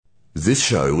This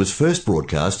show was first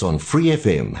broadcast on Free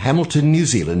FM, Hamilton, New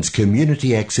Zealand's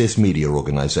community access media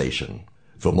organisation.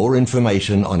 For more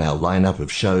information on our lineup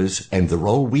of shows and the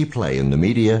role we play in the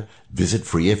media, visit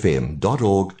freefm.org.nz.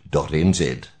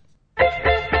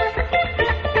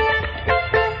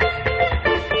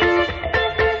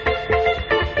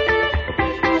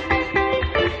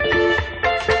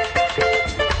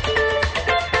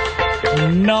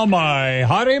 Nā mai,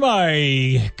 haere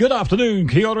mai. Good afternoon,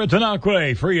 kia ora tēnā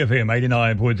koe. Free FM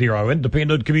 89.0,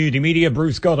 independent community media.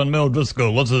 Bruce Scott and Mel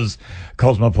Driscoll. This is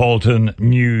Cosmopolitan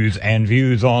News and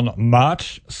Views on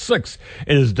March 6th.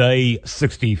 It is day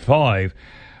 65.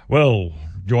 Well,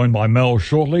 joined by Mel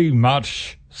shortly.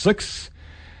 March 6th,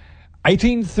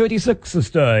 1836 this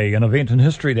day, an event in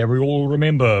history that we all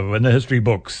remember in the history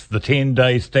books. The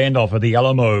 10-day standoff at the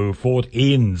Alamo fort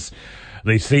ends.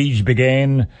 The siege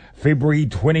began February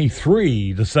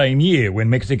 23 the same year when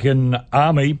Mexican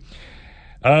army,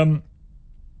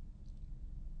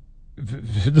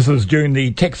 this was during the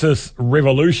Texas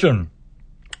Revolution,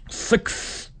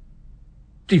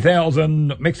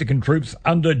 60,000 Mexican troops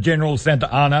under General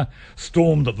Santa Anna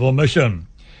stormed the mission.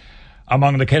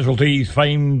 Among the casualties,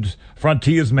 famed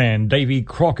frontiersman Davy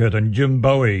Crockett and Jim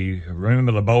Bowie.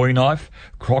 Remember the Bowie knife?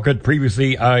 Crockett,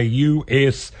 previously a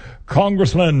U.S.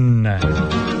 congressman.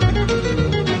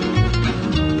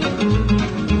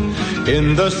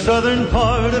 In the southern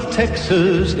part of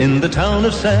Texas, in the town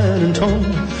of San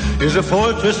Antonio, is a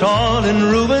fortress all in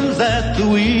ruins that the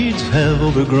weeds have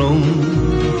overgrown.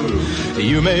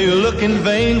 You may look in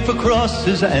vain for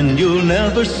crosses and you'll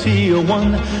never see a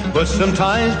one, but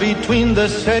sometimes between the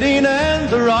setting and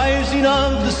the rising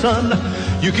of the sun,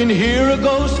 you can hear a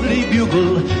ghostly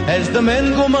bugle as the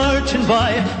men go marching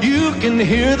by. You can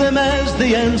hear them as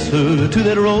they answer to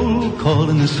that roll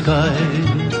call in the sky.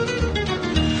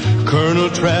 Colonel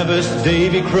Travis,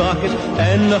 Davy Crockett,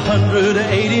 and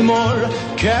 180 more,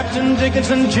 Captain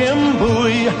Dickinson, Jim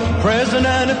Bowie, present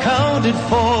and accounted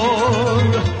for.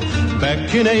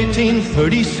 Back in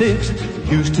 1836,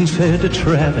 Houston said to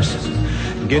Travis,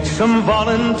 get some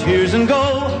volunteers and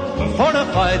go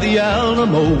fortify the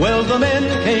Alamo. Well, the men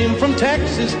came from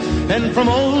Texas and from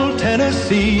old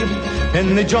Tennessee,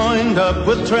 and they joined up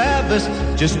with Travis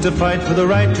just to fight for the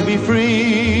right to be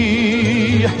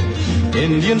free.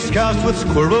 Indian scouts with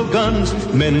squirrel guns,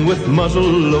 men with muzzle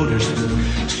loaders,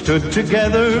 stood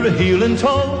together heel and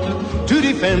toe to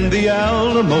defend the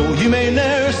Alamo. You may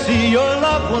ne'er see your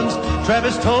loved ones,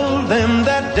 Travis told them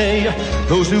that day.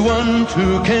 Those who want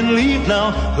to can leave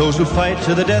now, those who fight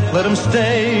to the death, let them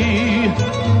stay.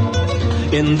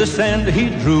 In the sand he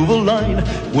drew a line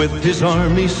with his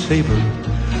army saber.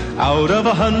 Out of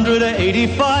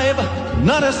 185,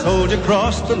 not a soldier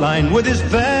crossed the line, with his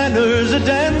banners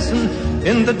a-dancing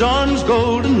in the dawn's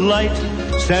golden light.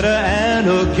 Santa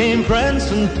Anna came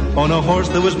prancing on a horse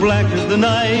that was black as the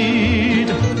night.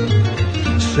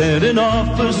 Sent an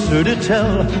officer to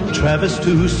tell Travis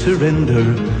to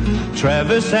surrender.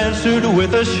 Travis answered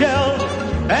with a shell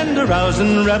and a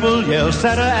rousing rebel yell.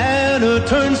 Santa Anna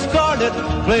turned scarlet,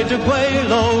 played to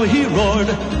Guelo, he roared,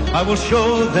 I will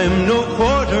show them no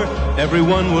quarter,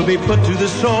 everyone will be put to the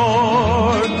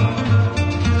sword.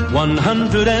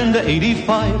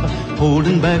 185,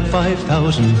 holding back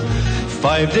 5,000.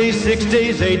 5 days, 6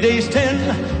 days, 8 days,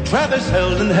 10. Travis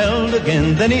held and held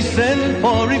again. Then he sent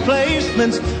for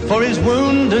replacements for his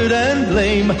wounded and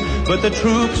lame. But the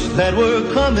troops that were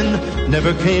coming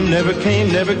never came, never came,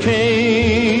 never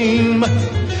came.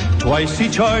 Twice he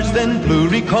charged, then blew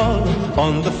recall.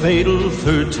 On the fatal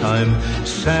third time,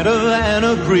 Santa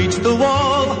Anna breached the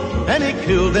wall, and he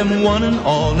killed them one and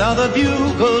all. Now the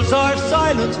bugles are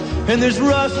silent, and there's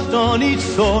rust on each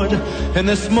sword, and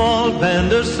the small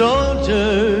band of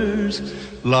soldiers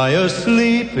lie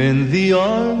asleep in the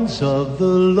arms of the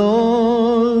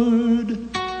Lord.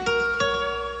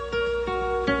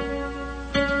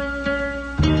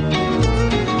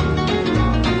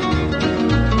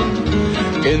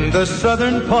 In the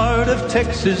southern part of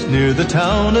Texas, near the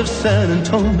town of San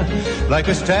Antonio, like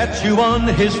a statue on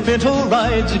his pinto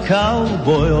rides a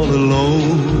cowboy all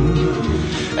alone.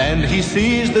 And he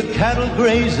sees the cattle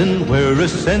grazing where a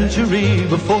century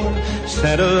before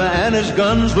Santa Anna's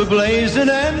guns were blazing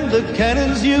and the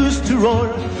cannons used to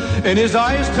roar. And his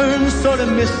eyes turn sort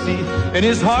of misty and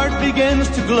his heart begins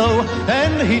to glow,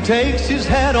 and he takes his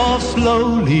hat off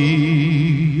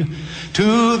slowly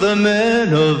to the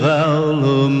men of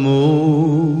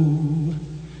Alamo,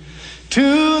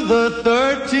 to the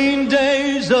 13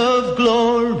 days of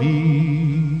glory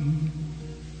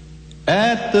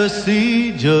at the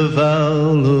siege of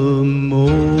Alamo.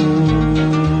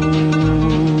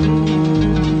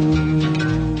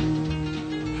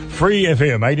 Free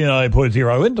FM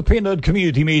 89.0, independent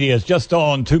community media is just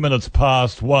on 2 minutes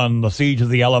past 1. The Siege of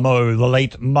the Alamo, the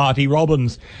late Marty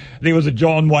Robbins. There was a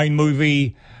John Wayne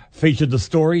movie, featured the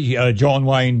story. John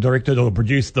Wayne directed or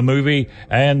produced the movie,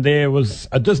 and there was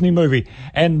a Disney movie.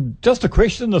 And just a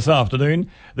question this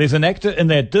afternoon, there's an actor in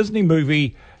that Disney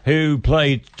movie who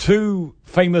played two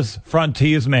famous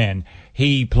frontiersmen.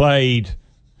 He played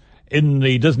in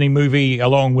the Disney movie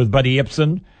along with Buddy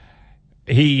Epson.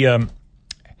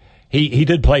 He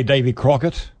did play Davy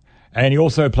Crockett, and he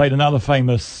also played another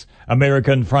famous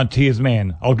American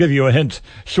frontiersman. I'll give you a hint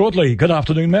shortly. Good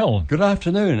afternoon, Mel. Good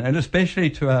afternoon, and especially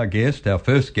to our guest, our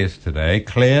first guest today,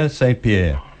 Claire St.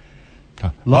 Pierre.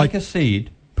 Like a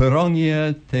seed,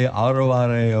 Pirongia Te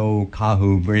Aroare o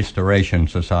Kahu Restoration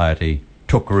Society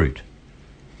took root.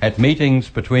 At meetings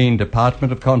between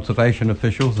Department of Conservation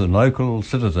officials and local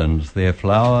citizens, there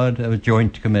flowered a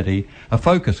joint committee, a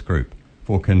focus group,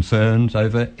 for concerns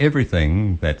over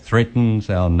everything that threatens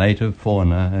our native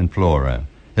fauna and flora,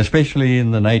 especially in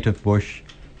the native bush,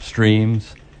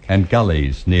 streams and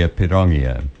gullies near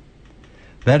Pirongia.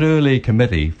 That early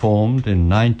committee formed in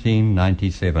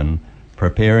 1997,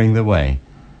 preparing the way.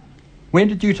 When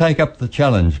did you take up the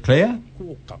challenge, Claire?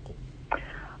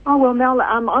 Oh, well, Mel,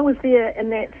 I was there in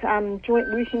that joint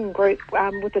working group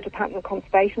with the Department of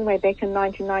Conservation way back in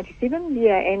 1997,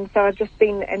 and so I've just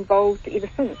been involved ever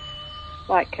since.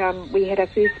 We had our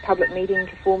first public meeting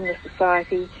to form the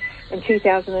society in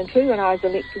 2002, and I was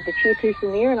elected the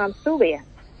chairperson there, and I'm still there.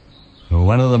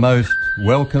 One of the most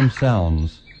welcome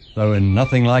sounds, though in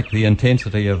nothing like the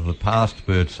intensity of the past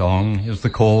bird song, is the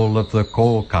call of the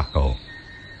kōkako.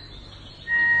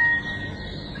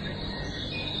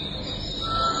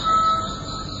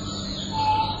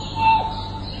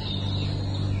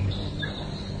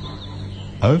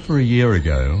 Over a year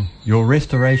ago, your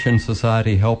Restoration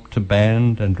Society helped to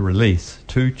band and release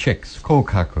two chicks,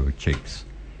 kōkako chicks.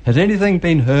 Has anything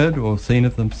been heard or seen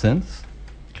of them since,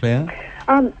 Claire?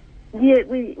 Yeah,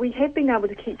 we have been able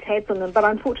to keep tabs on them, but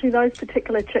unfortunately those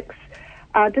particular chicks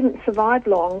didn't survive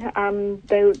long.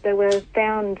 They were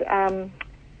found,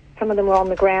 some of them were on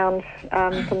the ground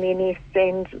from their nests,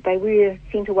 and they were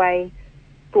sent away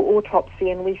for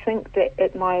autopsy, and we think that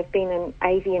it might have been an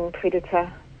avian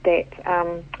predator that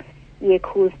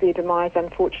caused their demise,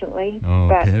 unfortunately.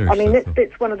 But I mean,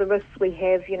 that's one of the risks we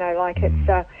have. It's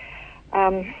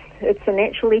a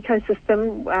natural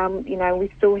ecosystem.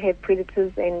 We still have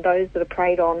predators and those that are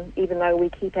preyed on, even though we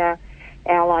keep our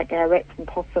rats and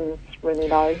possums really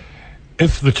low.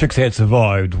 If the chicks had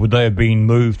survived, would they have been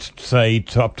moved, say,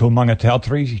 up to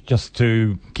Mangatauteri just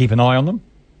to keep an eye on them?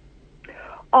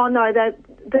 Oh no,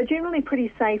 they're generally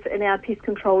pretty safe in our pest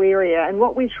control area, and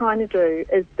what we're trying to do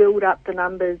is build up the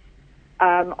numbers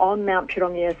on Mount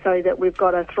Pirongia so that we've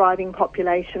got a thriving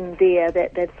population there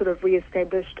that's sort of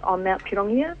re-established on Mount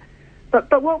Pirongia.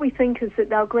 But what we think is that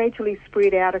they'll gradually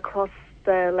spread out across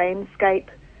the landscape,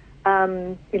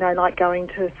 going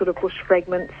to sort of bush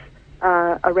fragments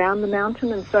around the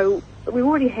mountain. And so we've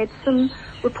already had some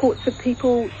reports of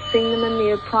people seeing them in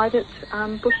their private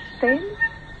bush stands.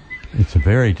 It's a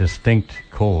very distinct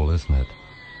call, isn't it?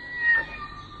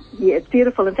 Yeah, it's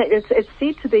beautiful. In fact, it's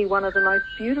said to be one of the most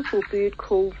beautiful bird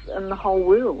calls in the whole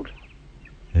world.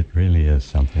 It really is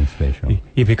something special.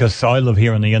 Yeah, because I live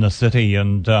here in the inner city,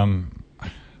 and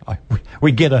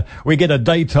we get a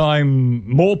daytime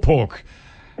moorpork.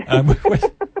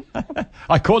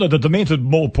 I call it a demented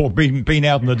moorpork being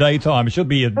out in the daytime. It should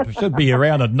be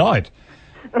around at night.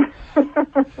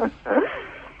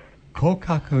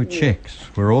 Kōkako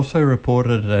chicks were also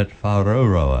reported at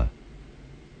Wharoa.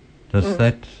 Does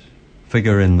that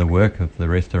figure in the work of the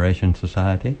Restoration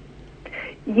Society?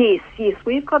 Yes.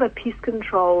 We've got a pest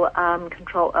control,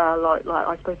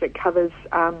 I suppose it covers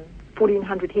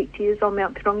 1,400 hectares on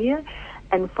Mount Pirongia,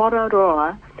 and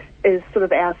Wharoa is sort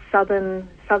of our southern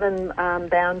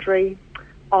boundary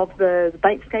of the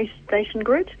bait station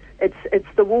grid. It's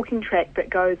the walking track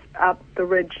that goes up the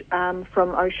ridge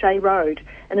from O'Shea Road.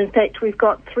 And in fact, we've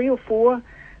got 3 or 4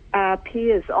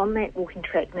 pairs on that walking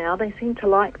track now. They seem to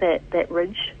like that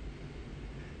ridge.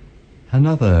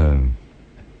 Another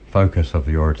focus of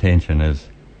your attention is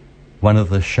one of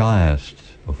the shyest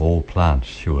of all plants,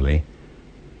 surely,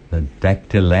 the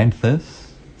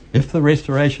Dactylanthus. If the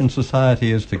Restoration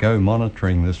Society is to go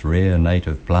monitoring this rare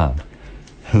native plant,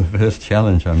 the first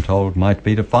challenge, I'm told, might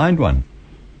be to find one.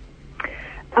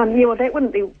 That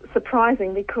wouldn't be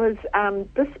surprising because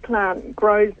this plant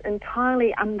grows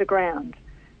entirely underground.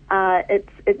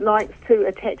 It likes to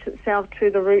attach itself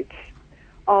to the roots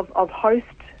of host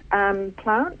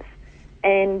plants,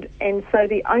 and so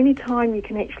the only time you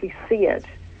can actually see it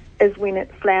is when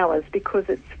it flowers, because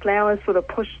its flowers sort of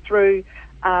push through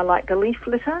like the leaf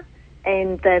litter,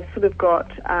 and they've sort of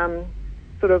got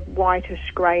sort of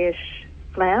whitish, greyish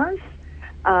flowers.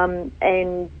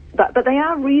 But they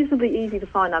are reasonably easy to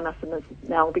find, I must admit,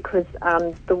 Mel, because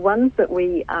the ones that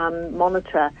we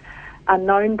monitor are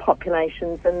known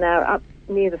populations, and they're up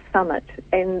near the summit,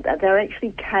 and they're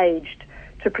actually caged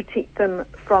to protect them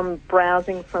from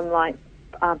browsing from like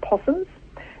possums.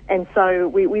 And so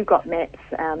we've got maps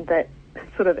that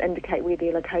sort of indicate where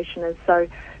their location is.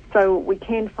 So we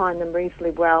can find them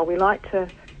reasonably well. We like to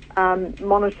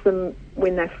monitor them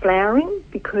when they're flowering,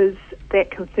 because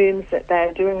that confirms that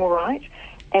they're doing all right.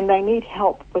 And they need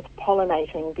help with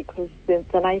pollinating, because the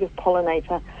native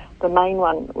pollinator, the main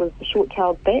one, was the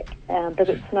short-tailed bat, but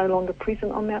it's no longer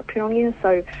present on Mount Pirongia.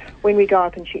 So when we go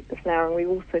up and check the flowering, we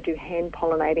also do hand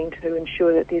pollinating to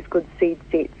ensure that there's good seed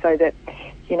set, so that,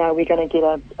 you know, we're going to get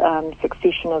a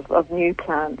succession of new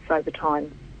plants over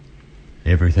time.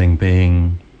 Everything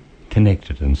being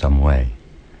connected in some way.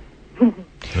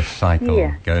 The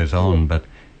cycle goes on, but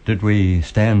did we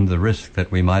stand the risk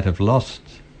that we might have lost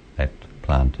that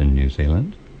plant in New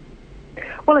Zealand?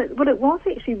 Well, it was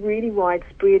actually really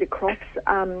widespread across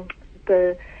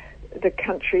the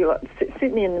country,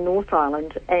 certainly in the North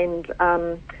Island, and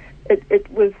it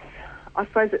was, I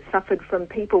suppose, it suffered from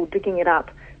people digging it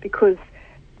up, because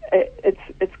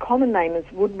its common name is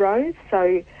wood rose.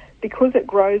 So because it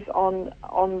grows on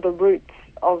the roots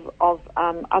of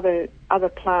other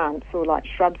plants, or like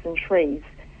shrubs and trees,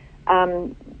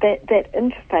 that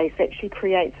interface actually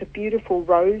creates a beautiful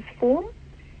rose form.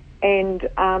 And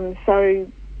so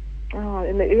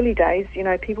in the early days, you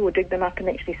know, people would dig them up and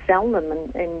actually sell them,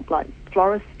 and like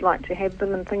florists like to have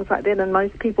them and things like that, and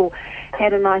most people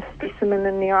had a nice specimen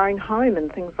in their own home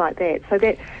and things like that. So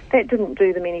that didn't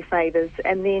do them any favours.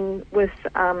 And then with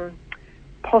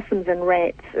possums and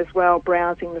rats as well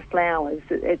browsing the flowers,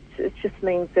 it just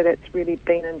means that it's really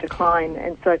been in decline.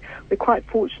 And so we're quite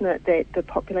fortunate that the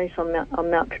population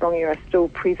on Mount Pirongia are still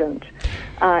present,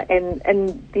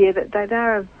 and yeah, they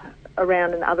are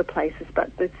around in other places, but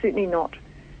they're certainly not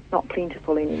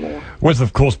plentiful anymore. With,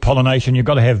 of course, pollination, you've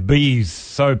got to have bees.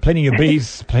 So plenty of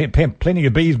bees, plenty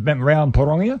of bees around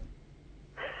Pirongia.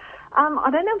 I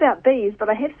don't know about bees, but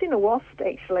I have seen a wasp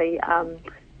actually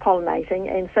pollinating,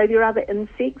 and so there are other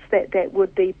insects that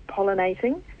would be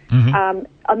pollinating. Mm-hmm.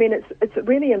 I mean, it's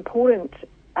really important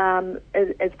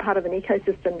as part of an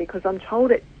ecosystem, because I'm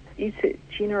told it used to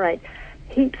generate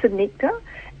heaps of nectar,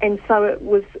 and so it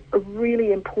was a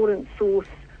really important source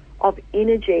of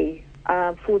energy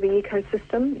for the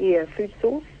ecosystem, food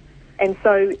source. And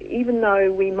so even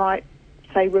though we might,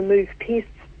 say, remove pests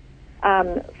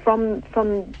from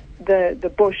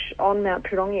the bush on Mount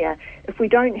Pirongia, if we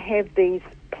don't have these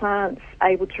plants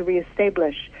able to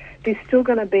re-establish, there's still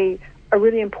going to be a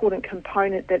really important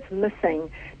component that's missing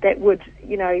that would,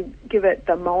 you know, give it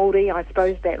the mouldy, I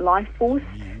suppose, that life force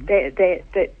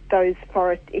that those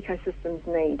forest ecosystems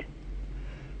need.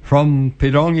 From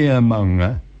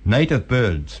Pirongia, native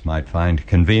birds might find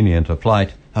convenient a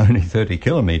flight only 30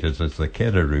 kilometres as the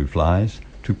Kereroo flies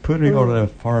to Pureora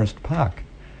Forest Park.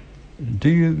 Do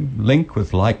you link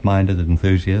with like-minded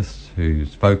enthusiasts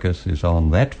whose focus is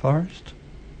on that forest?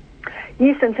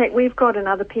 Yes, in fact, we've got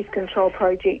another pest control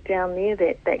project down there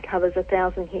that covers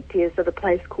 1,000 hectares at a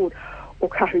place called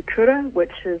Okahukura,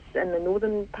 which is in the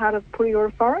northern part of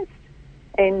Pureora Forest.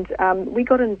 And we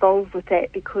got involved with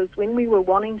that because when we were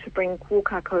wanting to bring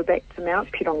kōkako back to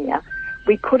Mount Pirongia,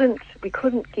 we couldn't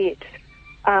get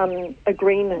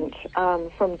agreement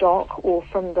from DOC or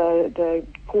from the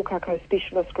kōkako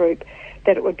specialist group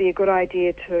that it would be a good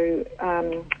idea to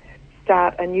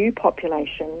start a new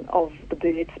population of the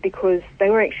birds, because they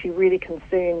were actually really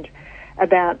concerned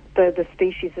about the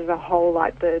species as a whole,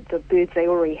 like the birds they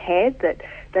already had, that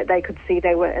they could see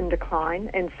they were in decline.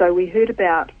 And so we heard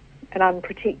about an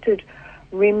unprotected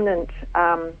remnant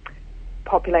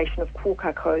population of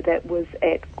kōkako that was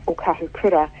at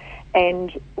Okahukura,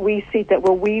 and we said that,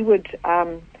 well, we would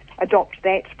adopt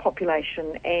that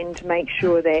population and make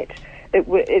sure that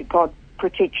it got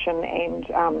protection, and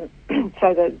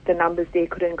so that the numbers there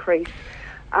could increase.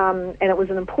 And it was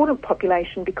an important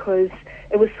population because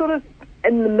it was sort of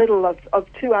in the middle of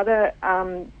two other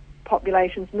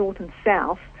populations, north and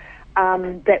south,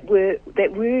 that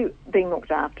were being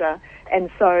looked after. And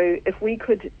so if we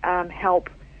could help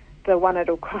the one at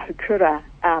Okahukura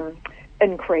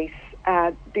increase,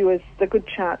 there was a good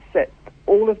chance that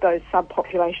all of those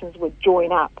subpopulations would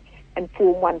join up and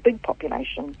form one big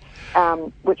population,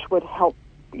 which would help,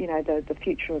 you know, the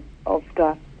future of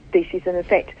the species. And in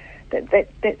fact,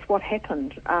 that's what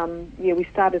happened. We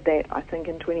started that, I think,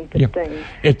 in 2015. Yep.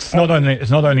 It's not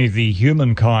only the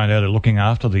humankind that are looking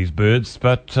after these birds,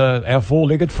 but our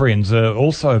four-legged friends are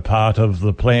also part of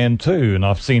the plan too. And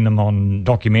I've seen them on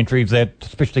documentaries that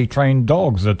specially trained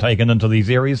dogs are taken into these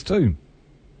areas too.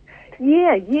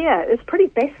 Yeah, it's pretty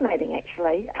fascinating,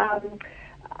 actually.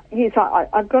 Yes,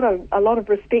 I've got a lot of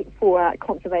respect for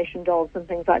conservation dogs and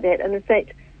things like that. And in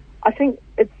fact, I think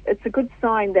it's a good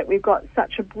sign that we've got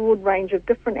such a broad range of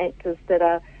different actors that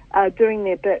are doing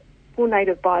their bit for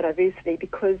native biodiversity,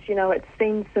 because, it's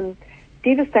seen some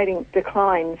devastating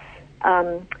declines,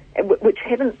 which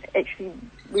haven't actually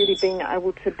really been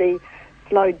able to be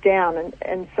slowed down.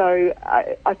 And so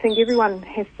I think everyone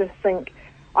has to think,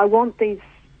 I want these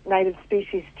native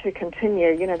species to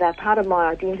continue. They're part of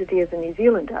my identity as a New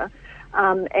Zealander,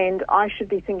 and I should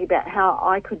be thinking about how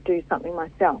I could do something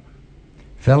myself.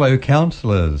 Fellow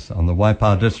councillors on the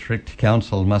Waipa District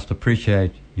Council must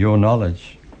appreciate your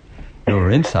knowledge,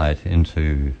 your insight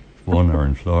into fauna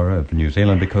and flora of New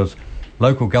Zealand, because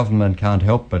local government can't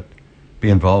help but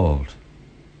be involved.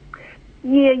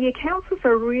 Yeah, councils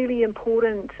are really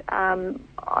important.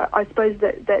 I suppose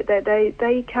that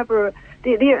they cover,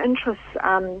 their interests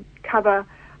cover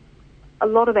a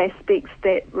lot of aspects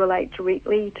that relate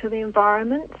directly to the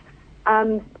environment.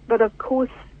 But of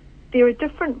course, there are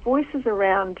different voices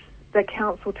around the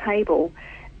council table,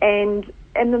 and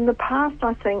in the past,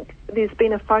 I think there's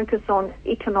been a focus on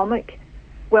economic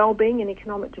well-being and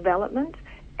economic development,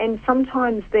 and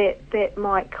sometimes that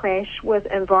might clash with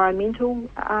environmental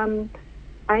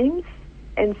aims,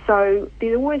 and so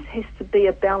there always has to be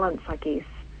a balance, I guess.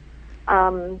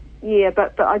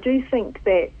 But I do think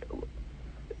that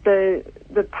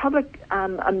the public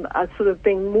are sort of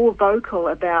being more vocal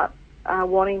about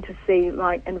wanting to see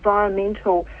like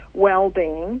environmental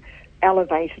well-being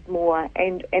elevated more,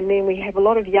 and then we have a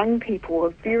lot of young people who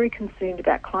are very concerned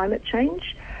about climate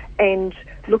change, and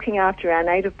looking after our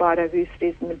native biodiversity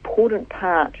is an important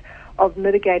part of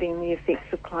mitigating the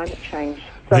effects of climate change.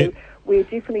 So we're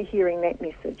definitely hearing that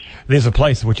message. There's a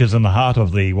place which is in the heart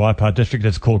of the Waipa district.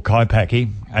 It's called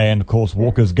Kaipaki, and of course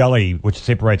Walker's Gully, which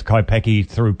separates Kaipaki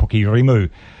through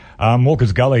Pukirimu.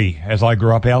 Walker's Gully, as I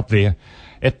grew up out there,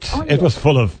 it was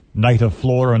full of native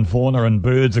flora and fauna and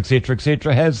birds, etc.,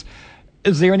 etc.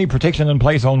 Is there any protection in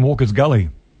place on Walker's Gully?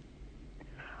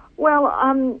 Well,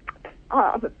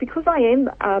 because I am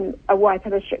a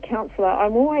Waipa District Councillor, I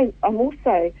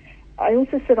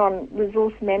also sit on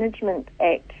Resource Management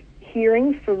Act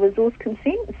hearings for resource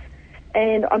consents,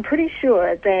 and I'm pretty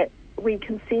sure that we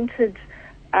consented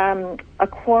a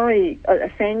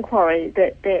sand quarry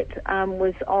that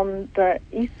was on the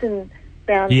eastern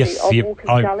boundary of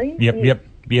Walker's Gully. Yep.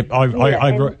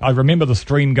 I remember the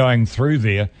stream going through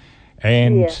there,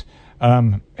 and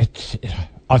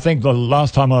I think the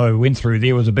last time I went through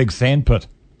there was a big sand pit.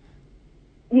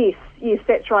 Yes,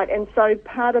 that's right. And so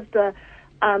part of the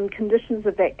conditions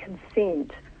of that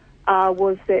consent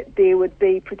was that there would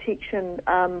be protection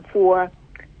for,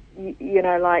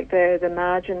 like the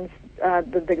margins,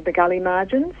 the gully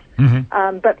margins.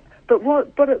 Mm-hmm. But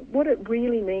what it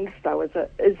really needs though is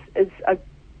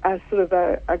a sort of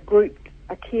a group,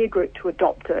 a care group to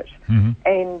adopt it, mm-hmm.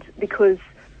 And because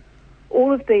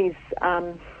all of these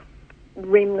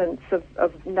remnants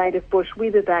of native bush,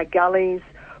 whether they're gullies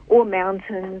or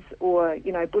mountains or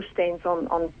bush stands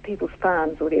on people's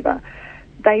farms or whatever,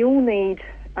 they all need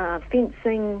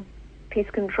fencing,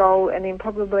 pest control, and then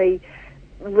probably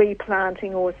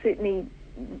replanting or certainly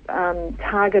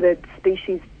targeted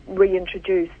species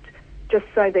reintroduced, just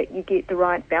so that you get the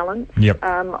right balance. Yep.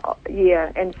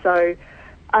 And so,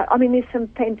 there's some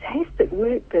fantastic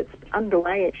work that's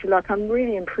underway, actually. Like, I'm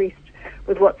really impressed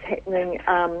with what's happening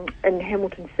in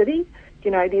Hamilton City.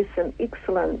 There's some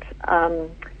excellent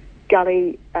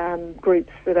gully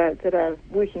groups that are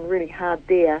working really hard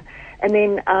there. And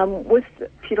then with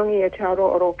Pirongia Te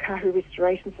Aroaro Kahu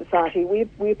Restoration Society,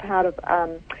 we're part of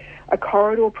a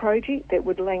corridor project that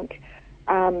would link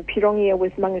Pirongia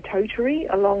with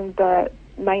Mangatautari along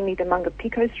mainly the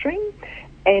Mangapiko stream,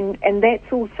 and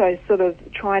that's also sort of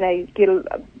trying to get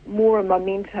more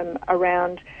momentum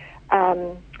around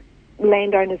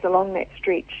landowners along that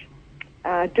stretch,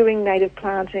 doing native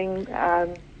planting,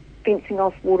 fencing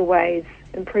off waterways,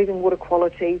 improving water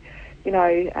quality,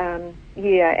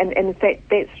 and in fact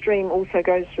that stream also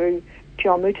goes through Te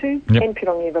Awamutu and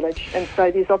Pirongia Village, and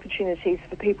so there's opportunities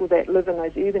for people that live in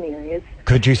those urban areas.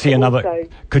 Could you see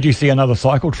another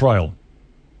cycle trail?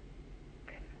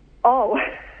 Oh,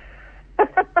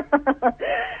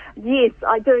 yes,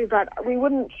 I do, but we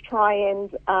wouldn't try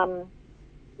and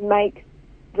make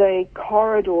the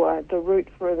corridor, the route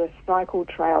for the cycle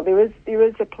trail, there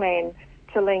is a plan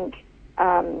to link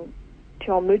Te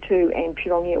Awamutu and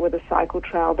Pirongia with a cycle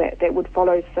trail that would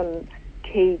follow some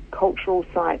key cultural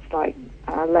sites like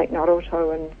Lake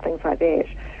Naroto and things like that.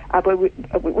 But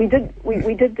we did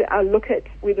look at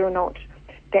whether or not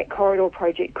that corridor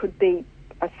project could be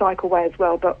a cycleway as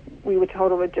well, but we were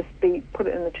told it would just be put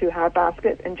it in the too hard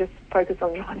basket and just focus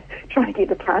on trying to get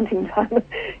the planting done.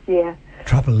 Yeah.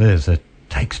 Trouble is, it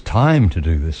takes time to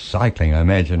do this cycling. I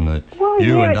imagine that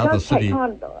and other cities.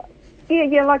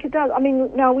 Yeah, like it does. I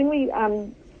mean, now when we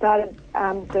started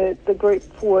the group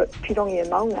for Pirongia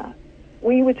and Maunga,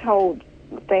 we were told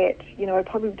that it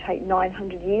probably would take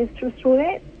 900 years to restore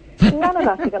that. None of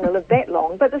us are going to live that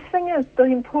long. But the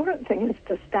important thing is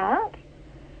to start.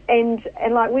 And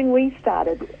like when we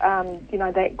started,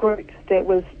 that group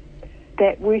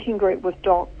that working group with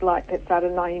Doc, like that started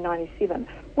in 1997.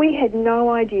 We had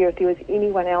no idea if there was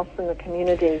anyone else in the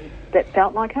community that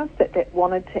felt like us, that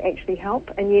wanted to actually help.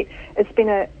 And yet it's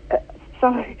been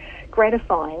so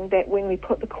gratifying that when we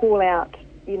put the call out,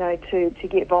 to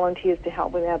get volunteers to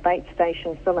help with our bait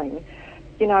station filling,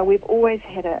 we've always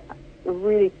had a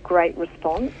really great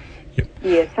response. Yep.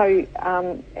 Yeah, so,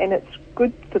 and it's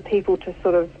good for people to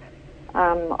sort of,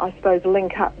 I suppose,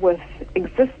 link up with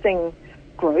existing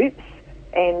groups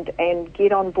and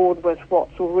get on board with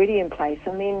what's already in place.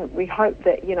 And then we hope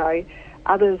that,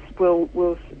 others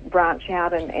will branch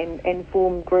out and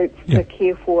form groups to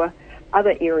care for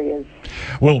other areas.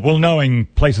 Well, knowing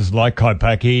places like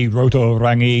Kaipaki,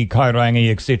 Rotorangi, Kairangi,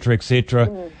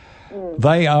 etc.,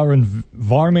 they are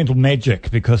environmental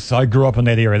magic because I grew up in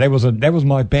that area. That was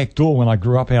my back door when I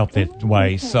grew up out that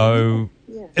way. So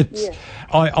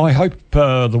I hope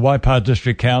the Waipa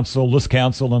District Council, this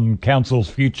council and council's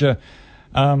future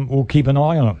will keep an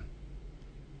eye on it.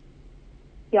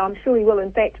 Yeah, I'm sure we will.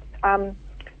 In fact,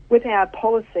 with our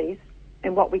policies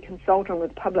and what we consult on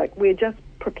with the public, we're just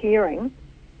preparing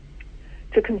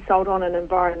to consult on an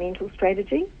environmental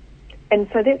strategy. And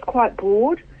so that's quite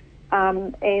broad.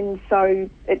 And so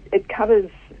it covers,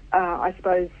 I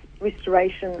suppose,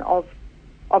 restoration of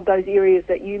those areas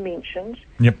that you mentioned.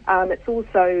 Yep. It's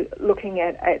also looking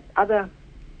at other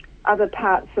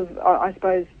parts of, I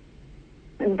suppose,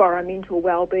 environmental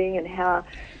well-being and how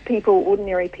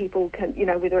ordinary people can,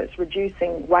 whether it's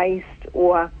reducing waste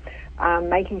or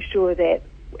making sure that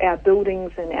our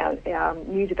buildings and our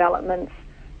new developments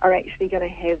are actually going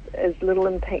to have as little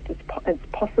impact as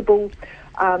possible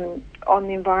on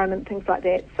the environment, things like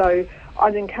that. So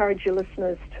I'd encourage your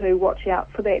listeners to watch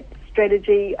out for that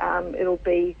strategy. It'll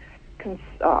be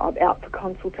out for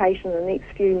consultation in the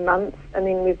next few months, and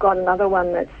then we've got another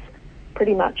one that's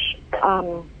pretty much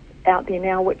out there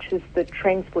now, which is the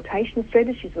transportation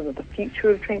strategy, sort of the future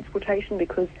of transportation,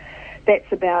 because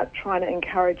that's about trying to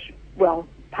encourage, well,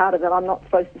 part of it, I'm not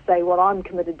supposed to say what I'm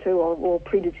committed to or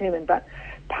predetermined, but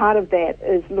part of that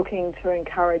is looking to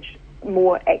encourage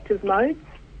more active modes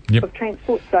of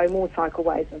transport, so more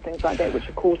cycleways and things like that, which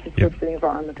of course is good for the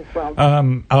environment as well.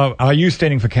 Are you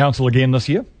standing for council again this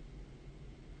year?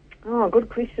 Oh, good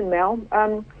question, Mel.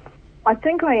 I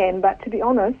think I am, but to be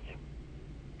honest,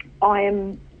 I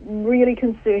am really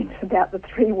concerned about the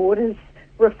Three Waters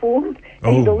reform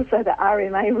and also the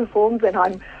RMA reforms, and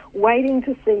I'm waiting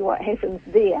to see what happens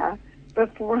there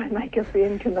before I make a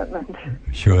firm commitment.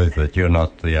 Sure that you're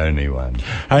not the only one.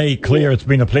 Hey, Claire, it's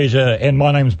been a pleasure, and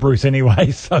my name's Bruce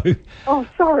anyway, so... Oh,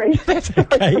 sorry. That's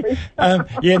okay.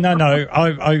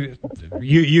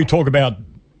 You talk about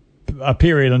a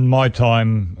period in my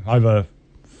time over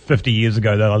 50 years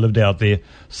ago that I lived out there,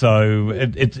 so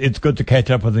it's good to catch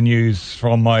up with the news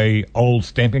from my old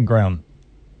stamping ground.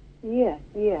 Yeah.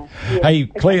 Hey,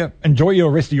 Claire, enjoy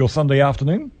your rest of your Sunday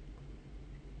afternoon.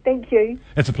 Thank you.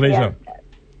 It's a pleasure. Yeah.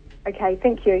 Okay,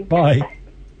 thank you. Bye.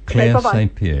 Claire bye-bye.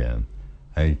 St. Pierre,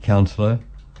 a councillor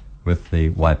with the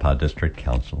Waipa District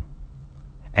Council,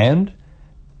 and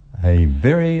a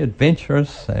very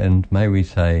adventurous and, may we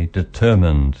say,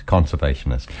 determined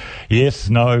conservationist.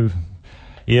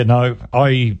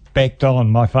 I backed on,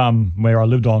 my farm where I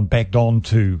lived on backed on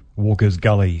to Walker's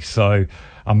Gully, so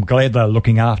I'm glad they're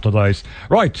looking after those.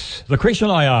 Right, the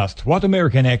question I asked, what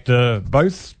American actor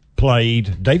both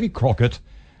played Davy Crockett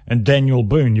and Daniel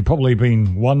Boone? You've probably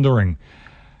been wondering.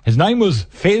 His name was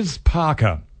Fez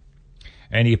Parker,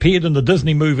 and he appeared in the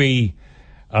Disney movie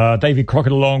Davy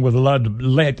Crockett along with the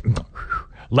late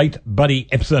Buddy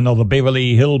Epson of the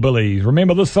Beverly Hillbillies.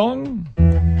 Remember the song?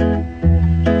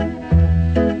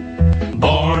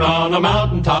 Born on a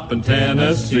mountaintop in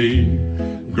Tennessee,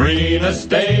 green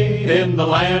estate in the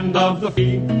land of the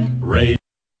free.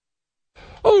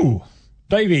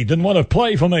 Davey didn't want to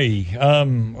play for me.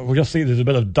 We'll just see there's a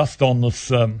bit of dust on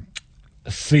this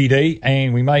CD,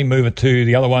 and we may move it to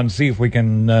the other one, see if we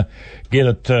can get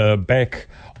it back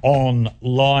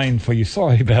online for you.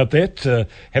 Sorry about that.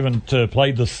 Haven't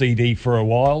played the CD for a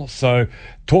while, so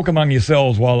talk among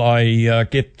yourselves while I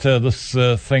get this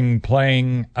thing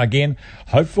playing again.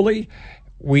 Hopefully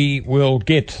we will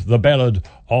get the ballad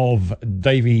of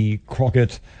Davy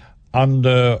Crockett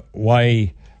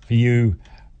underway for you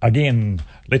again.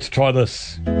 Let's try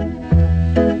this. Born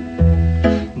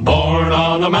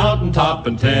on a mountaintop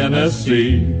in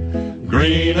Tennessee,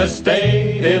 green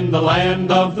estate in the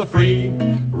land of the free,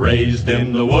 raised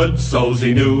in the woods so's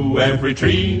he knew every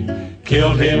tree,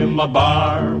 killed him a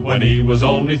bar when he was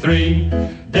only 3.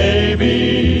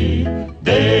 Davy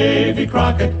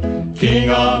Crockett, king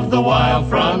of the wild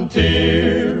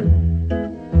frontier.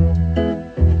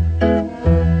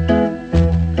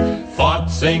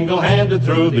 Fought single-handed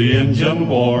through the Injun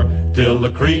War, till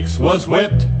the creeks was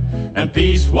whipped and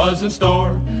peace was in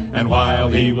store. And while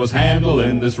he was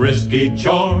handling this risky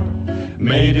chore,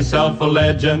 made himself a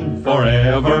legend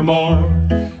forevermore.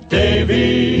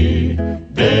 Davy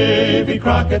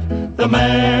Crockett, the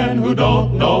man who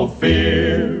don't know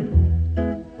fear.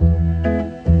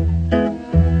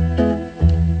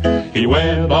 He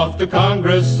went off to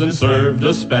Congress and served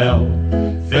a spell,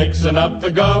 fixing up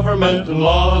the government and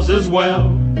laws as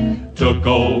well. Took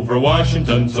over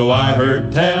Washington, so I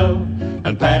heard tell,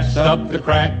 and patched up the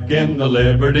crack in the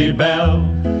Liberty Bell.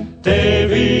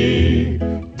 Davy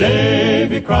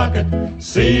Crockett,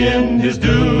 seeing his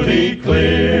duty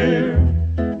clear.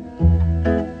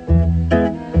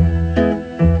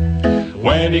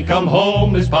 When he come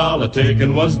home, his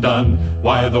politicking was done.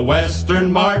 Why, the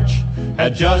Western March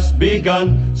had just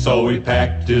begun. So he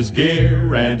packed his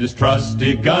gear and his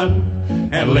trusty gun,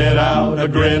 and lit out a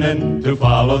grinning to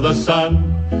follow the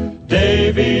sun.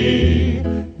 Davy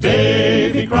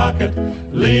Crockett,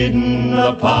 leading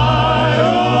the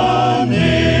pioneer.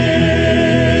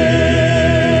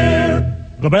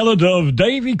 The ballad of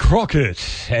Davy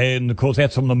Crockett, and of course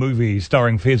that's from the movie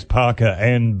starring Fez Parker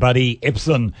and Buddy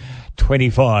Epson.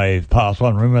 25 past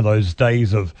 1. Remember those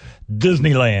days of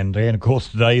Disneyland, and of course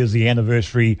today is the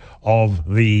anniversary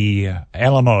of the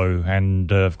Alamo,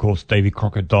 and of course Davy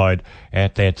Crockett died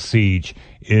at that siege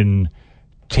in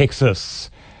Texas.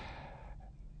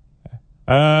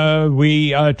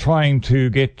 We are trying to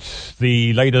get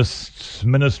the latest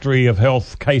Ministry of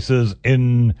Health cases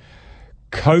in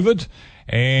COVID,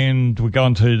 and we go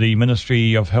onto the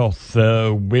Ministry of Health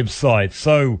website.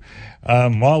 So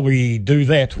while we do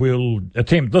that, we'll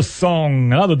attempt this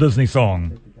song, another Disney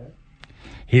song,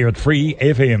 here at Free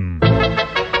FM.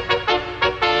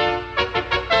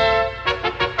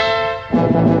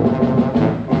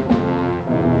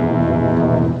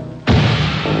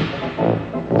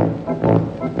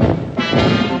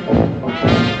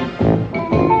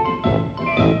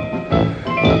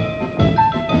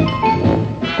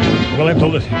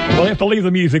 We'll have to leave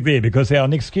the music there because our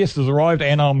next guest has arrived,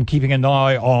 and I'm keeping an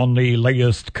eye on the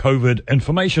latest COVID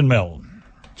information, Mel.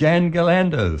 Jan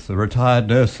Galanders, the retired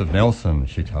nurse of Nelson,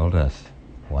 she told us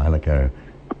a while ago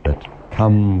that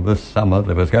come this summer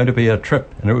there was going to be a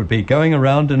trip, and it would be going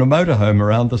around in a motorhome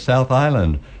around the South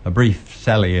Island, a brief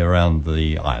sally around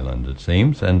the island, it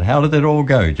seems. And how did it all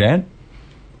go, Jan?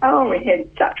 Oh, we had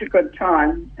such a good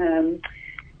time.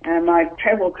 My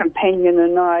travel companion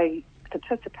and I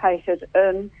participated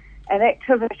in an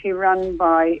activity run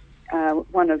by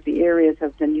one of the areas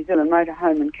of the New Zealand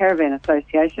Motorhome and Caravan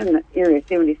Association, Area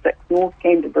 76 North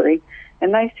Canterbury,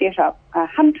 and they set up a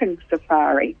hunting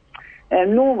safari.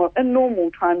 In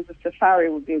normal times, a safari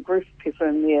would be a group of people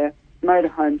in their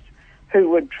motorhomes who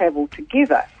would travel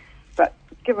together, but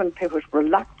given people's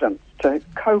reluctance to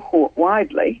cohort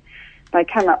widely, they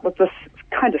came up with this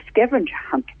kind of scavenger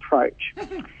hunt approach.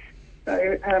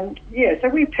 So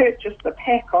we purchased the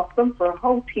pack off them for a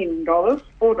whole $10,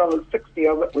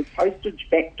 $4.60 of it was postage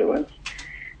back to us,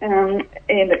 and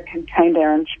it contained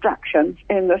our instructions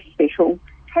and the special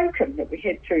token that we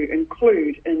had to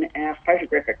include in our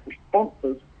photographic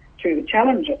responses to the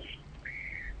challenges.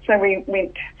 So we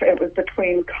went, it was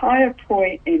between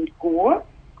Kaiapoi and Gore,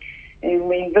 and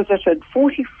we visited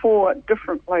 44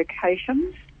 different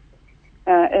locations.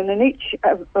 And in each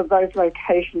of those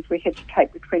locations, we had to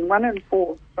take between 1 and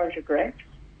 4 photographs.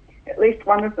 At least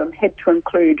one of them had to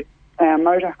include our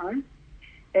motorhome,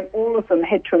 and all of them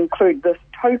had to include this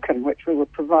token which we were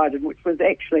provided, which was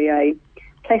actually a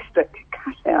plastic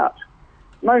cutout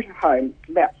motorhome,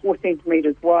 about 4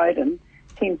 centimetres wide and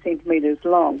 10 centimetres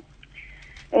long.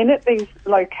 And at these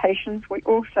locations, we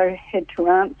also had to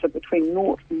answer between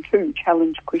 0 and 2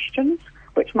 challenge questions,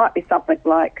 which might be something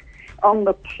like, on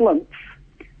the plinth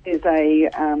is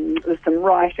there's some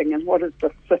writing, and what is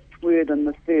the fifth word in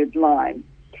the third line?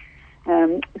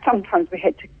 Sometimes we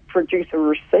had to produce a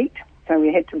receipt, so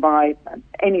we had to buy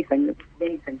anything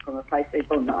from a place. They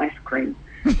bought an ice cream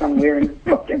somewhere and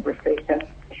put that receipt in.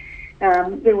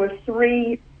 There were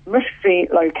 3 mystery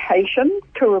locations,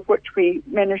 2 of which we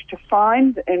managed to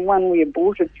find, and one we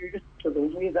aborted due to the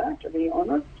weather, to be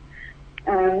honest.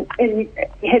 And we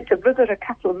had to visit a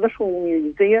couple of little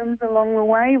museums along the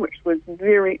way, which was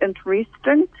very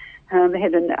interesting. They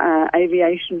had an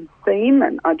aviation theme,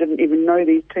 and I didn't even know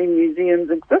these 2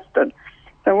 museums existed.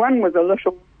 So one was a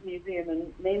little museum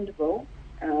in Mandeville,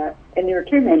 and there are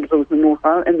 2 Mandevilles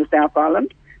in the South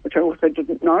Island, which I also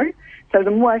didn't know. So the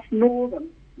most northern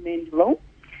Mandeville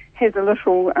has a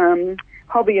little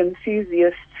hobby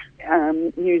enthusiast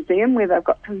museum where they've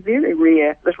got some very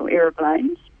rare little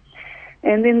aeroplanes.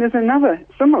 And then there's another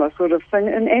similar sort of thing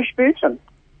in Ashburton.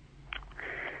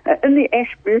 In the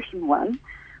Ashburton one,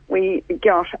 we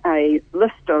got a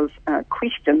list of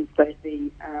questions that the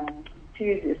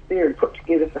enthusiasts there had put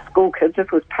together for school kids.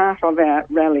 This was part of our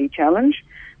rally challenge,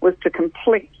 was to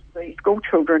complete the school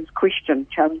children's question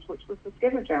challenge, which was the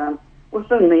scavenger hunt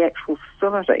within the actual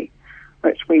facility,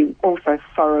 which we also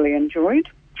thoroughly enjoyed.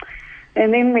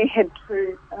 And then we had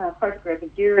to photograph a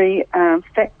dairy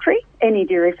factory, any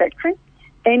dairy factory,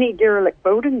 any derelict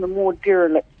building. The more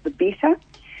derelict, the better.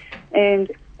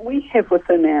 And we have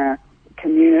within our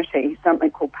community something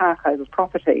called Parkover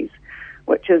Properties,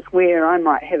 which is where I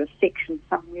might have a section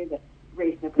somewhere that's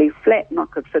reasonably flat and I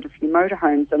could fit a few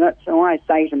motorhomes in it. So I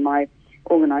say to my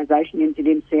organisation,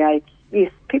 NZMCA,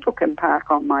 yes, people can park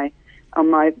on my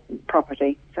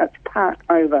property. So it's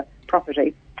Parkover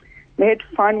Property. We had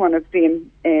to find one of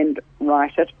them and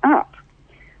write it up.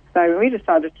 So we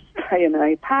decided to stay in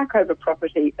a Parkover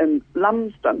property in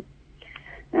Lumsden,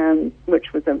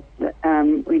 which was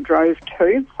we drove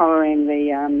to following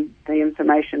the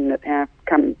information that our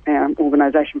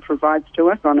organisation provides to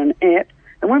us on an app.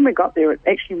 And when we got there, it's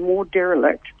actually more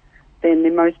derelict than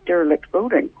the most derelict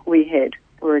building we had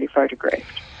already photographed.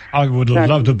 I would have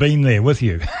loved to have been there with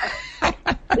you.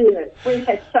 Yeah, we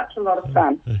had such a lot of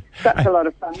fun. Such a lot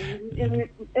of fun. In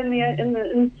the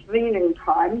intervening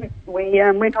time, we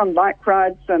went on bike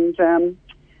rides and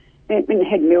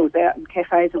had meals out in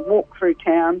cafes and walked through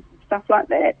town, stuff like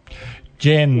that.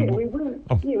 Jen, we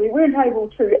weren't able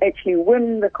to actually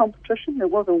win the competition. There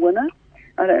was a winner.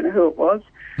 I don't know who it was.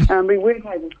 We weren't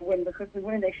able to win because we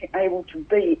weren't actually able to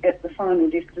be at the final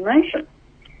destination.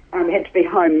 We had to be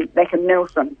home back in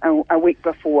Nelson a week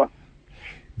before.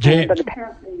 Jan, but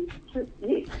apparently,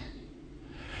 yes.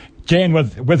 Jan,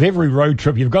 with every road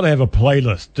trip, you've got to have a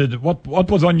playlist.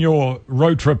 What was on your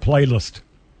road trip playlist?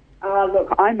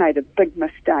 Look, I made a big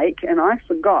mistake, and I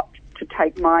forgot to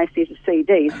take my set of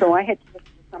CDs, so I had to listen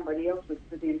to somebody else's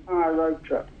for the entire road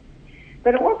trip.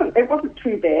 But it wasn't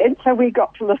too bad. So we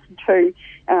got to listen to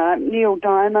Neil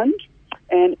Diamond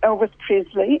and Elvis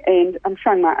Presley, and I'm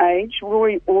showing my age,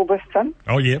 Roy Orbison.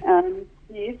 Oh yeah.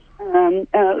 Yes.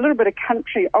 A little bit of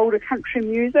older country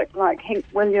music like Hank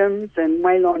Williams and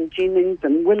Waylon Jennings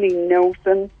and Willie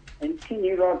Nelson and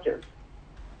Kenny Rogers.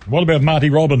 What about Marty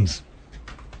Robbins?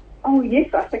 Oh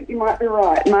yes, I think you might be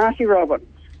right. Marty Robbins.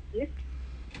 Yes,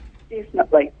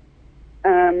 definitely.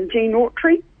 Gene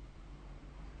Autry.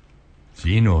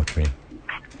 Gene Autry.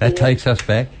 That takes us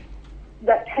back.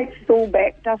 That takes us all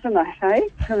back, doesn't it, eh?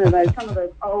 Some of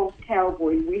those old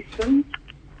cowboy westerns.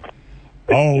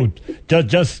 Oh,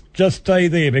 just stay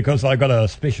there because I got a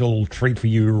special treat for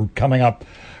you coming up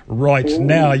right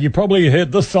now. You probably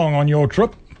heard this song on your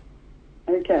trip.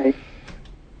 Okay.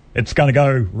 It's going to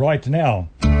go right now.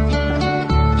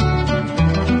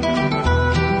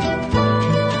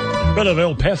 Bit of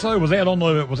El Paso. Was that on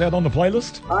the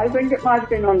playlist? I think it might have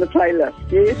been on the playlist.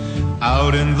 Yes.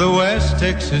 Out in the West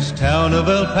Texas town of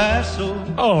El Paso.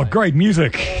 Oh, great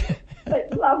music.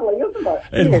 It's lovely, isn't it?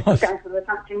 It was. We're going to the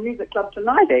Country Music Club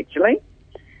tonight, actually.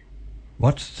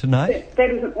 What's tonight?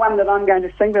 That isn't one that I'm going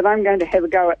to sing, but I'm going to have a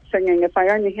go at singing If I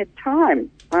Only Had Time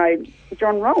by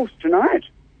John Rolls tonight.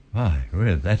 My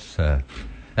word, that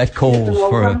calls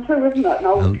for one too, isn't it? An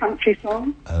old country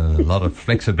song. A lot of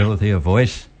flexibility of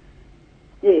voice.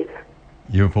 Yes.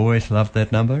 You've always loved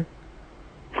that number?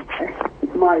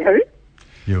 My who?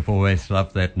 You've always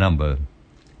loved that number.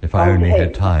 If I only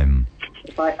had time.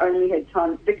 If I only had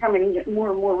time. Becoming more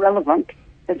and more relevant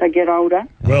as I get older.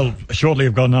 Well, shortly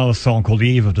I've got another song called The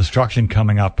Eve of Destruction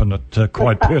coming up, and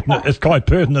it's quite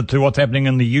pertinent to what's happening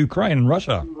in the Ukraine and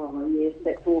Russia. Oh, yes,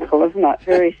 that's awful, isn't it?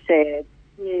 Very sad.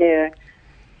 Yeah.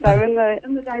 So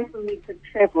in the days when we could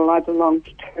travel, I belonged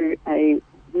to a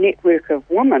network of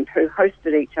women who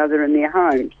hosted each other in their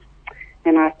homes.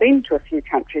 And I've been to a few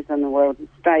countries in the world and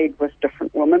stayed with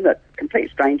different women, that's complete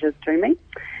strangers to me,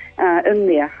 in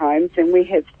their homes. And we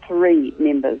have 3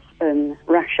 members in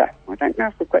Russia. I don't know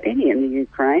if we've got any in the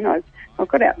Ukraine. I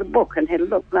got out the book and had a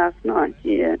look last night,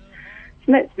 yeah.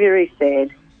 And that's very sad.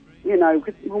 You know,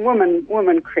 'cause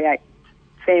women create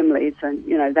families and,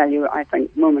 you know, I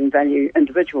think women value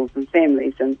individuals and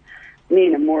families, and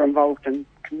men are more involved in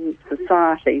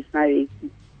societies maybe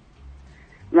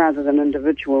rather than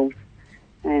individuals.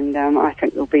 And I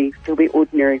think there'll be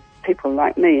ordinary people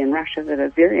like me in Russia that are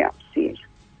very upset.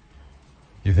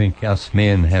 You think us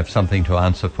men have something to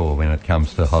answer for when it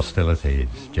comes to hostilities,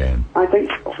 Jan? I think,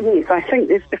 yes, I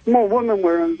think if more women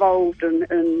were involved in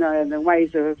the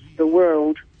ways of the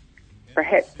world,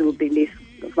 perhaps there would be less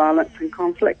violence and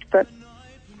conflict. But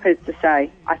who's to say?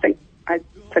 I think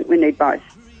we need both.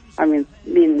 I mean,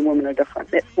 men and women are different.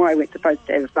 That's why we're supposed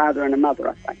to have a father and a mother,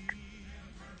 I think.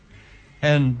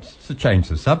 And to change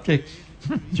the subject,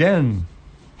 Jan,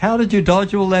 how did you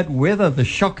dodge all that weather, the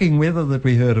shocking weather that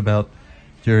we heard about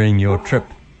during your trip?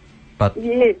 But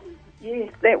yes,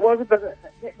 that was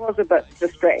a bit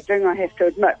distracting, I have to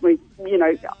admit. We, you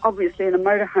know, obviously in a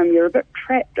motorhome you're a bit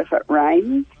trapped if it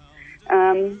rains.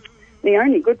 The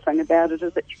only good thing about it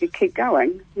is that you can keep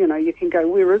going. You know, you can go,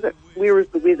 where is it? Where is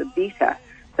the weather better?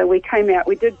 So we came out.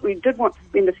 We did want to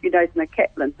spend a few days in the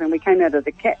Catlins, and we came out of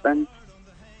the Catlins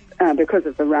because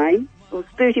of the rain. It was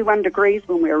 31 degrees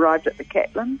when we arrived at the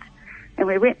Catlins, and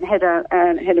we went and had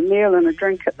a meal and a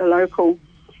drink at the local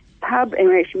pub, and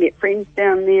we actually met friends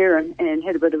down there and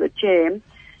had a bit of a jam,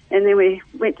 and then we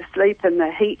went to sleep in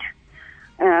the heat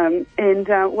and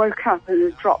woke up and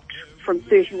it dropped from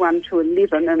 31 to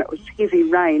 11, and it was heavy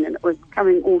rain, and it was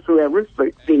coming all through our roof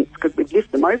vents because we'd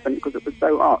left them open because it was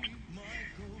so hot.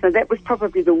 So that was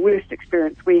probably the worst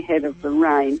experience we had of the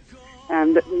rain,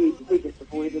 that we just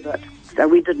avoided it. So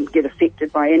we didn't get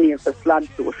affected by any of the floods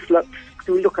or slips.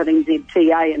 So we look at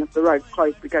NZTA, and if the road's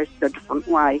closed, we go a different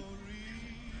way.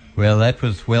 Well, that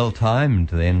was well timed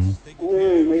then.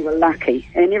 We were lucky,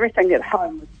 and everything at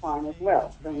home was fine as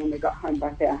well. So when we got home,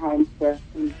 both our homes were.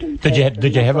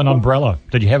 Did you have an umbrella?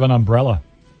 Did you have an umbrella?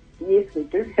 Yes, we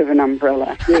do have an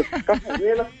umbrella. Yes, got a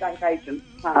real estate agent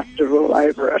plastered all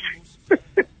over it.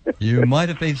 You might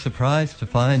have been surprised to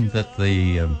find that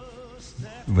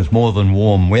it was more than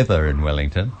warm weather in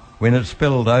Wellington. When it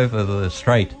spilled over the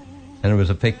strait and it was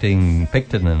affecting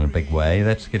Picton in a big way,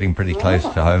 that's getting pretty close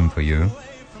to home for you.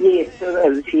 Yes,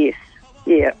 it is, yes.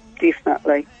 Yeah,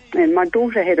 definitely. And my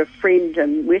daughter had a friend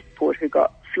in Westport who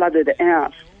got flooded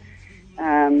out,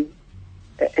 and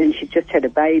she just had a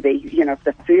baby, you know,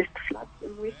 the first floods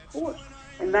in Westport.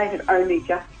 And they had only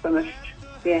just finished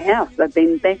their house. They'd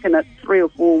been back in it 3 or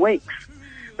 4 weeks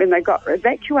when they got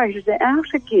evacuated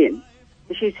out again.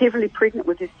 And she's heavily pregnant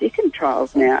with her second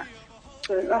child now.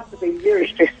 So it must have been very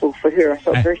stressful for her. I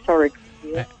felt very sorry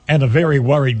for her. And a very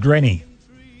worried granny.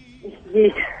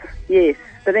 Yes.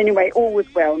 But anyway, all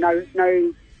was well. No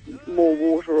more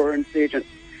water or insurgents.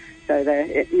 So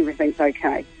everything's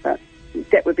okay. But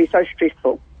that would be so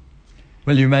stressful.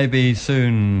 Well, you may be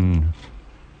soon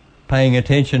paying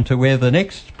attention to where the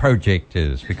next project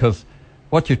is, because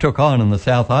what you took on in the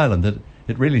South Island,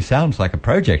 it really sounds like a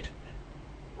project.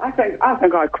 I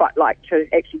think I'd quite like to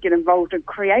actually get involved in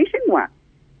creating one.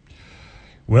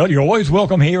 Well, you're always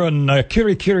welcome here in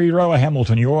Kirikiriroa,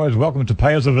 Hamilton. You're always welcome to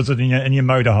pay us a visit in your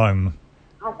motorhome.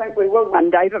 I think we will one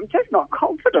day, but I'm just not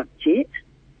confident yet.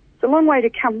 It's a long way to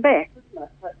come back, isn't it?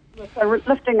 So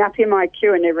lifting up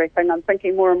MIQ and everything, I'm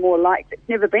thinking more and more like it's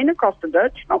never been across the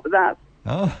ditch, not with us.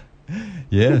 Oh,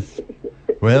 yes.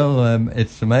 Well,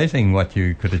 it's amazing what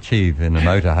you could achieve in a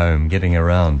motorhome, getting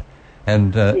around.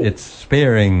 And it's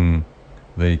sparing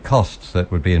the costs that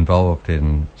would be involved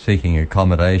in seeking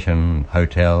accommodation,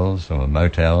 hotels or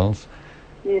motels.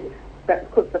 Yes, but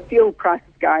because the fuel price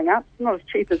is going up, it's not as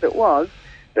cheap as it was.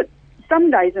 But some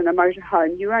days in a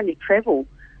motorhome, you only travel,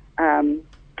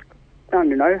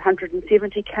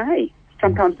 170k.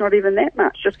 Sometimes not even that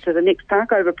much, just to the next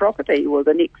Parkover property or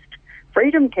the next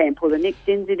Freedom Camp or the next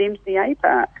NZMCA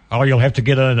park. Oh, you'll have to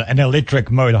get an electric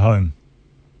motorhome.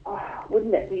 Oh,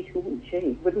 wouldn't that be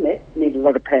cheap? Wouldn't that need a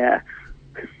lot of power?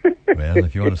 Well,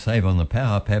 if you want to save on the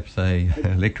power, perhaps a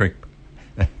electric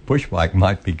push bike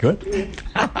might be good.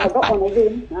 I got one of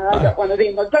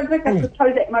them. I don't think I could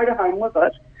tow that motorhome with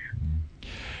it.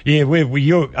 Yeah,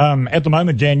 you're at the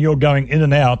moment, Jan, you're going in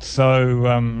and out,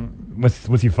 so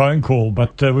with your phone call,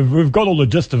 but we've got all the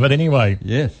gist of it anyway.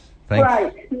 Yes, thanks.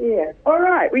 Right, yeah. All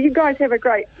right. Well, you guys have a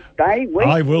great day, week.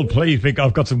 I will, please, Vic.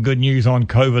 I've got some good news on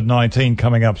COVID-19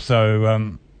 coming up,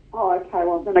 so Oh, okay.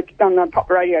 Well, I'm going to pop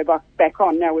the radio back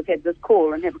on now we've had this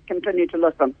call and have continued to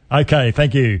listen. Okay,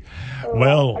 thank you.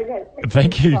 Well, okay.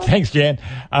 thank you. Thanks, Jan.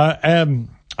 A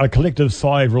collective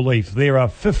sigh of relief. There are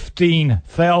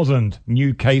 15,000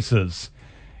 new cases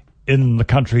in the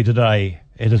country today.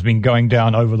 It has been going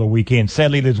down over the weekend.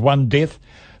 Sadly, there's one death,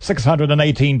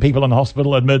 618 people in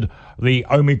hospital amid the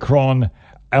Omicron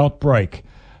outbreak.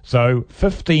 So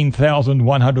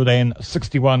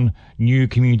 15,161 new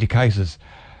community cases.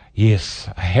 Yes,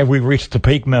 have we reached the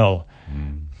peak, Mel?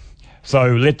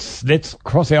 So let's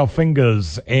cross our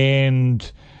fingers, and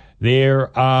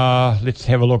there are, let's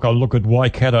have a look. I'll look at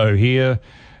Waikato here,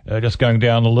 just going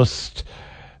down the list.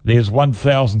 There's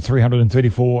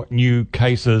 1,334 new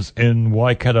cases in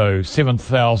Waikato,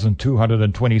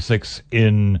 7,226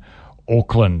 in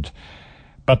Auckland.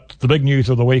 But the big news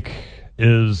of the week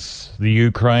is the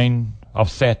Ukraine. I've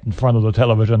sat in front of the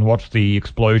television, watched the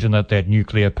explosion at that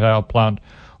nuclear power plant.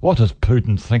 What is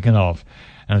Putin thinking of?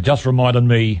 And it just reminded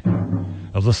me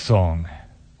of this song,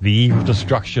 The Eve of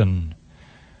Destruction.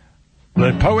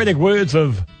 The poetic words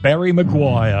of Barry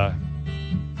Maguire.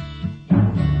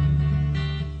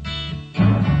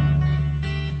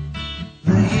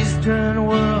 The Eastern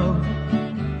world,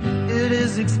 it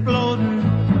is exploding,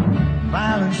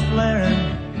 violence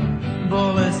flaring,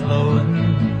 bullets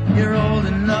loading. You're old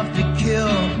enough to kill,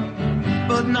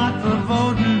 but not for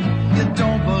voting. You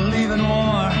don't believe in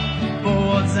war, but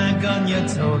what's that gun you're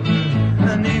toting?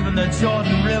 And even the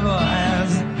Jordan River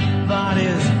has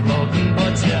bodies floating.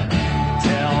 But you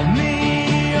tell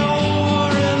me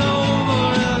over and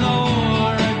over and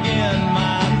over again,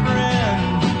 my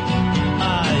friend,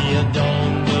 you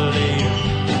don't believe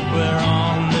we're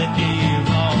on the eve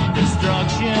of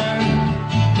destruction.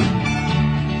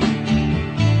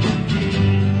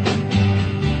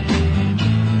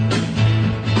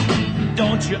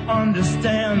 Don't you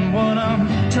understand what I'm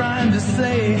trying to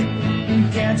say?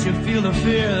 Can't you feel the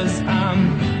fears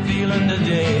I'm feeling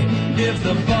today? If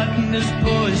the button is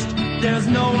pushed, there's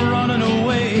no running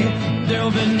away.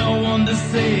 There'll be no one to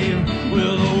save with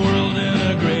the world in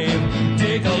a grave.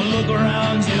 Take a look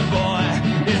around you, boy.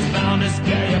 It's bound to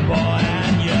scare you, boy.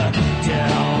 And you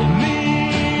tell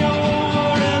me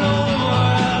over and over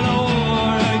and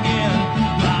over again,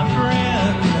 my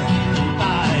friend,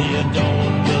 you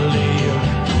don't believe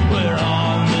we're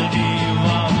on the eve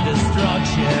of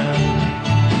destruction.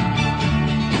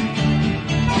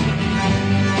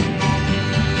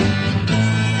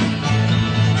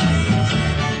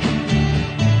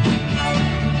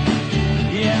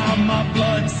 Yeah, my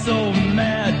blood's so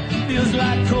mad, feels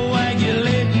like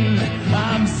coagulating.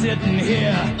 I'm sitting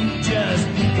here just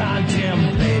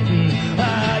contemplating.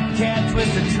 I can't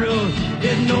twist the truth,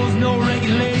 it knows no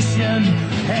regulation.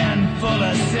 Handful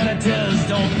of senators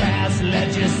don't pass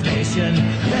legislation,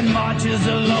 and marches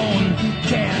alone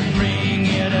can't bring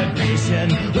integration.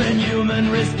 When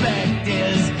human respect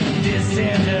is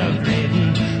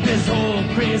disintegrating, this whole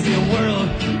crazy world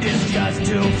is just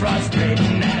too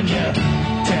frustrating. And you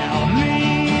tell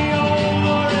me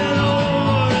over and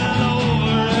over and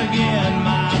over again,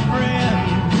 my friend,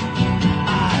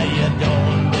 you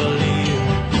don't believe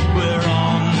we're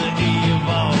on the eve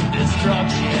of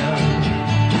destruction.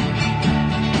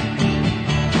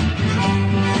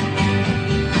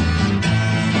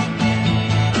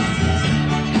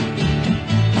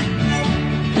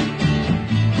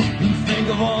 Think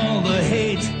of all the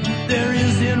hate there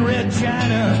is in Red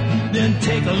China, then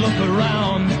take a look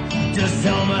around to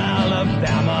Selma,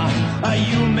 Alabama.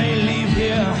 You may leave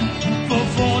here for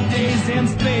 4 days in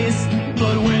space,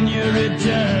 but when you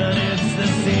return, it's the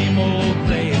same old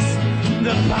place.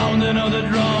 The pounding of the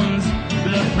drums,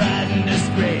 the pride and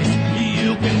disgrace.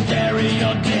 You can bury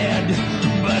your dead,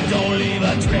 but don't leave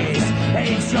a trace.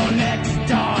 Hate your next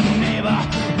door neighbor,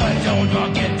 but don't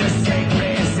forget to say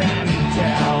grace. And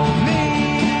tell me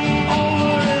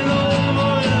over and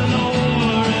over and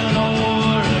over and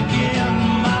over again,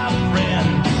 my friend,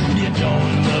 you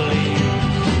don't believe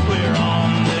we're on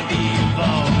the eve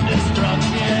of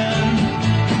destruction.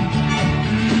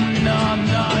 No,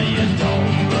 you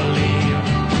don't believe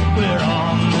we're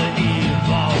on the eve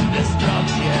of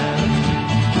destruction.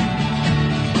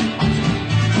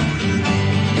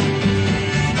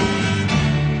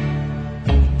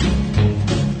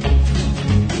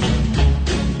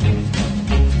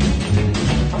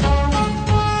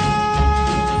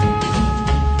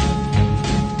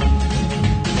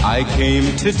 I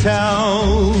came to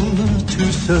town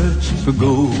to search for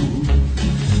gold,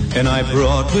 and I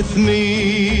brought with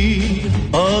me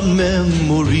a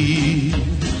memory.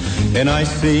 And I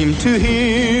seem to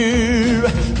hear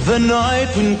the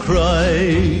night wind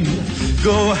cry,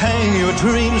 Go hang your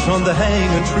dreams on the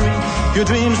hanging tree, your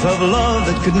dreams of love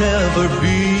that could never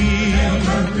be.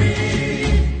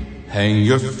 Hang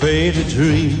your faded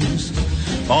dreams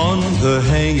on the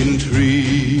hanging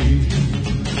tree.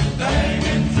 The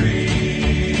hanging tree.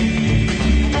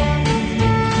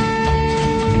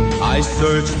 I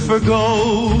searched for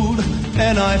gold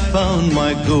and I found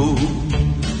my gold.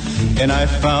 And I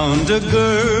found a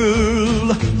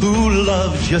girl who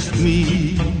loved just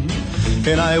me.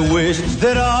 And I wished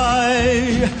that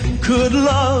I could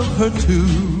love her too.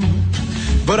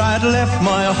 But I'd left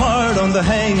my heart on the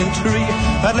hanging tree.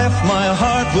 I'd left my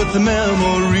heart with the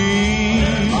memory.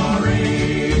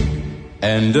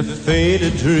 And a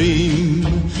faded dream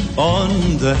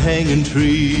on the hanging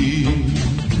tree.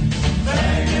 The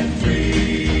hanging tree.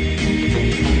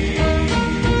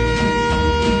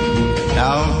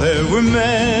 Now there were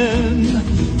men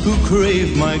who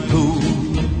craved my gold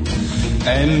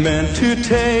and meant to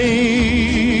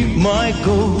take my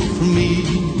gold from me.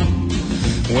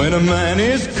 When a man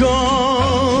is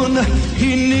gone,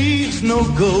 he needs no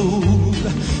gold.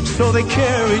 So they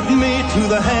carried me to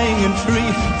the hanging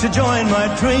tree to join my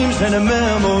dreams and a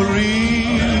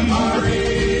memory.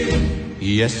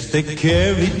 Yes, they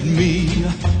carried me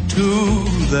to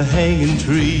the hanging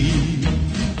tree.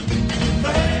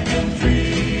 The hanging tree.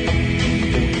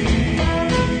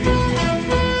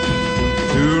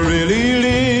 To really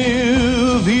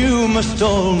live, you must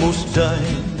almost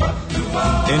die.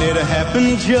 And it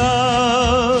happened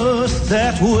just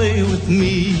that way with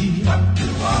me.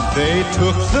 They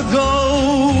took the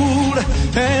gold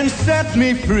and set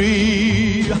me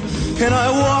free. And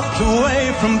I walked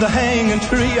away from the hanging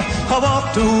tree. I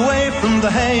walked away from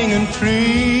the hanging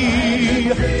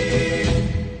tree.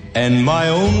 And my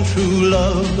own true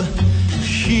love,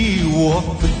 she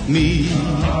walked with me.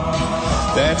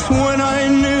 That's when I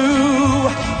knew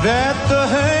that the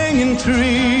hanging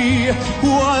tree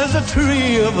was a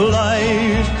tree of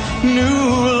life,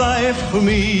 new life for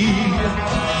me.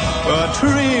 A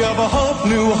tree of a hope,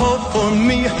 new hope for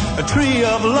me. A tree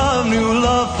of love, new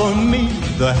love for me.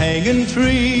 The hanging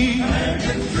tree,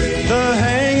 the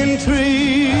hanging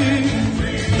tree,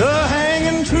 the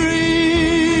hanging tree.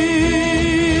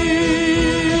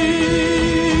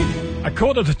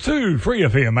 1:45, Free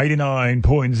FM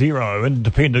 89.0,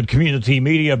 independent community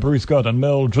media, Bruce Scott and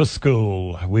Mel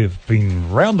Driscoll. We've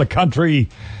been round the country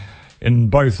in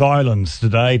both islands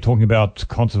today talking about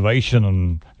conservation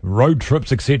and road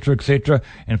trips, etc., etc.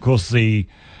 And of course,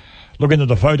 looking at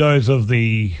the photos of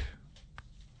the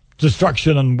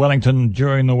destruction in Wellington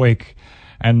during the week.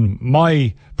 And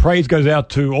my praise goes out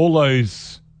to all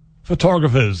those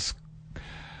photographers.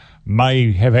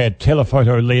 May have had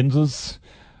telephoto lenses,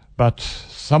 but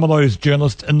some of those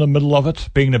journalists in the middle of it,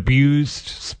 being abused,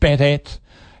 spat at,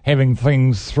 having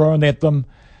things thrown at them.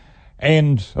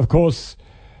 And, of course,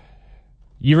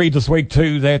 you read this week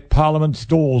too that Parliament's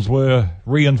doors were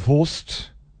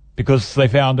reinforced because they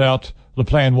found out the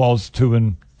plan was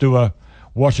to do a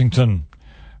Washington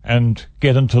and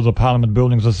get into the Parliament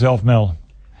buildings itself, Mel.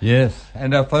 Yes,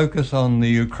 and our focus on the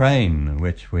Ukraine,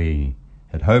 which we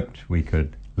had hoped we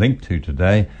could link to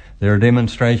today. There are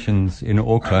demonstrations in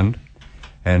Auckland,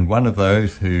 and one of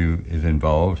those who is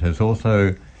involved has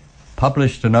also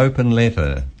published an open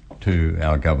letter to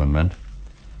our government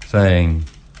saying,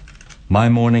 "My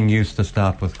morning used to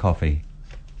start with coffee.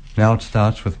 Now it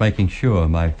starts with making sure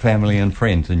my family and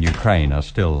friends in Ukraine are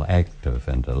still active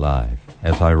and alive.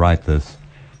 As I write this,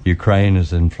 Ukraine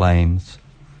is in flames.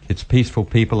 Its peaceful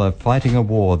people are fighting a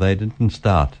war they didn't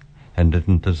start and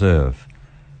didn't deserve,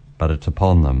 but it's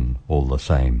upon them all the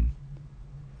same.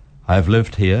 I've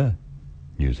lived here,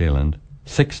 New Zealand,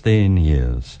 16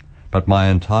 years, but my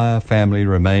entire family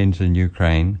remains in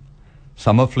Ukraine.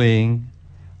 Some are fleeing,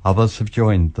 others have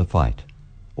joined the fight.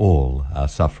 All are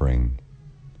suffering.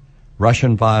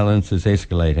 Russian violence is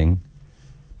escalating.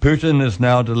 Putin is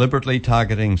now deliberately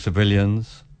targeting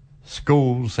civilians.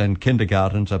 Schools and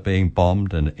kindergartens are being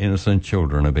bombed and innocent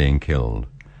children are being killed.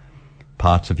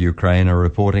 Parts of Ukraine are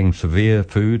reporting severe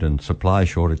food and supply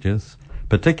shortages,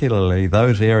 particularly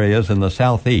those areas in the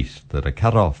southeast that are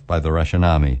cut off by the Russian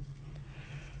army.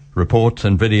 Reports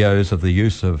and videos of the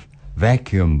use of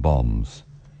vacuum bombs,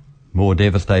 more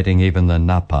devastating even than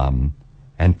napalm,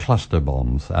 and cluster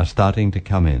bombs are starting to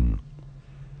come in.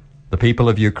 The people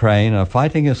of Ukraine are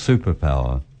fighting a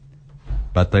superpower,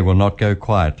 but they will not go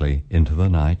quietly into the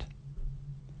night.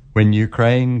 When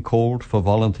Ukraine called for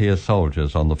volunteer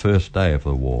soldiers on the first day of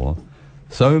the war,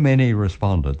 so many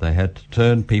responded they had to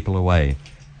turn people away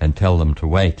and tell them to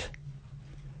wait.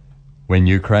 When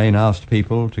Ukraine asked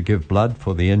people to give blood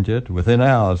for the injured, within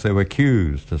hours there were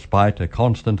queues despite a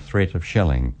constant threat of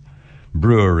shelling.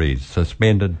 breweries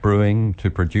suspended brewing to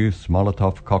produce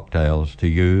Molotov cocktails to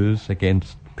use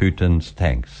against Putin's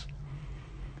tanks.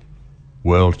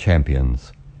 World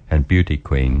champions and beauty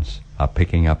queens are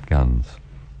picking up guns.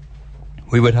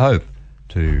 We would hope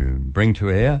to bring to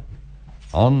air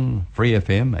on Free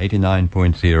FM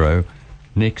 89.0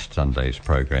 next Sunday's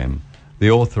program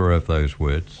the author of those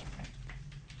words,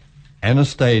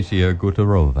 Anastasia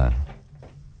Gutierova.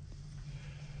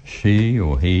 She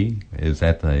or he is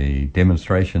at a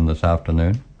demonstration this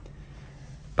afternoon,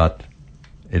 but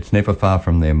it's never far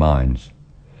from their minds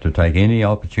to take any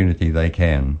opportunity they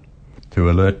can to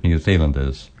alert New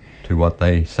Zealanders to what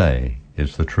they say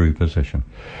is the true position.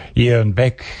 Yeah, and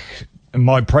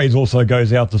my praise also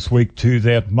goes out this week to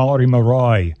that Māori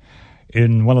marae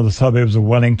in one of the suburbs of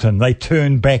Wellington. They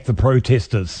turned back the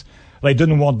protesters. They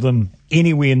didn't want them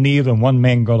anywhere near them. One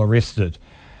man got arrested.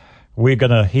 We're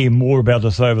going to hear more about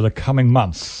this over the coming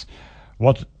months.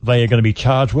 What they are going to be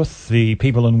charged with, the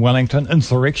people in Wellington.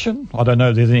 Insurrection. I don't know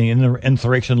if there's any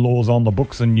insurrection laws on the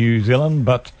books in New Zealand,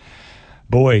 but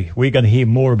boy, we're going to hear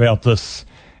more about this.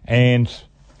 And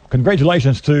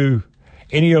congratulations to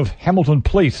any of Hamilton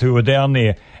Police who were down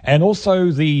there, and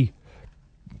also the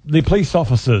police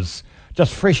officers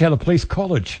just fresh out of police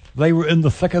college. They were in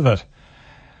the thick of it.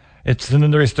 It's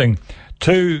interesting.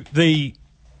 To the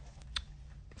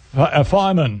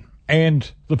firemen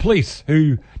and the police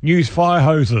who used fire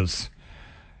hoses,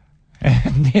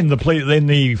 and then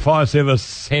the fire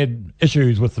service had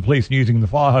issues with the police using the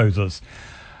fire hoses.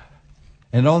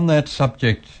 And on that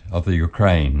subject of the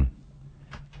Ukraine,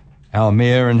 our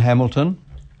mayor in Hamilton,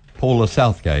 Paula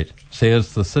Southgate,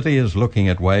 says the city is looking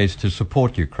at ways to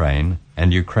support Ukraine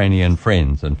and Ukrainian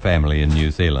friends and family in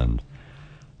New Zealand.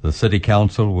 The City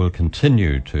Council will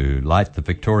continue to light the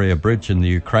Victoria Bridge in the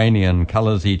Ukrainian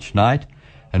colours each night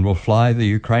and will fly the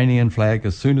Ukrainian flag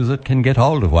as soon as it can get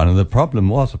hold of one. And the problem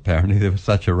was apparently there was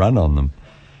such a run on them.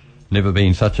 Never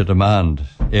been such a demand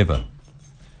ever.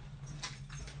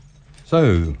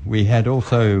 So we had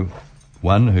also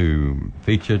one who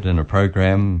featured in a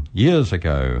program years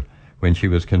ago when she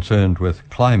was concerned with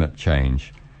climate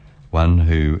change, one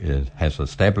who has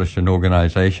established an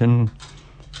organisation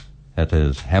that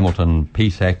is Hamilton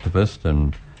peace activist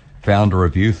and founder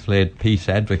of youth-led peace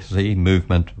advocacy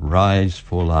movement Rise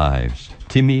for Lives,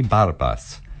 Timi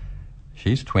Barbas.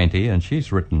 She's 20 and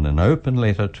she's written an open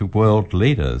letter to world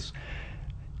leaders.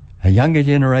 A younger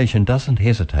generation doesn't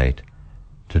hesitate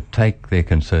to take their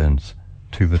concerns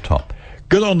to the top.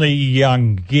 Good on the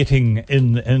young getting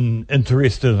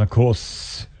interested, and of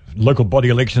course local body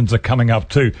elections are coming up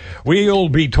too. We'll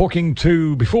be talking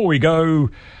to, before we go,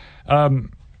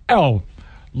 our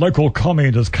local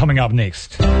commenters coming up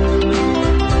next.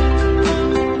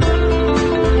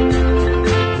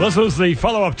 This is the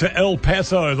follow-up to El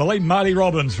Paso, the late Marty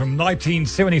Robbins from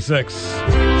 1976.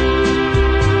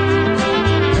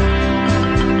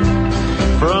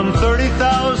 From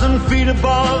 30,000 feet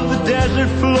above the desert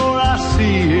floor, I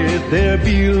see it there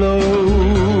below.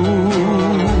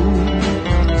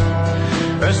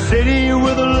 A city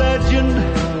with a legend,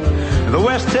 the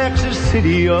West Texas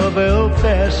city of El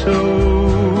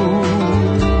Paso,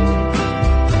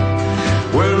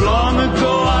 where long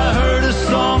ago I heard a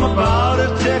song about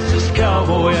a Texas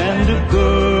cowboy and a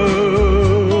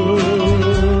girl,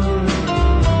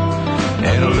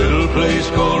 and a little place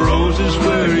called Roses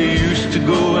where he used to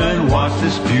go and watch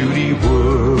this beauty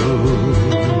world.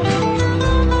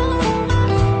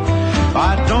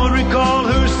 I don't recall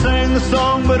who sang the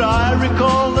song, but I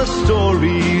recall the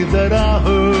story that I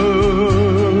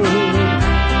heard.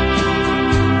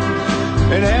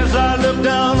 And as I look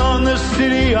down on the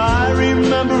city, I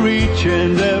remember each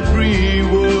and every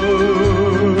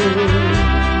word.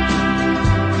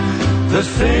 The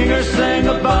singer sang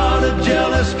about a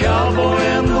jealous cowboy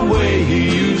and the way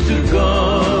he used a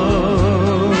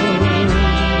gun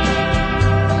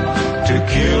to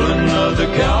kill another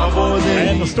cowboy.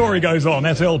 And the story goes on.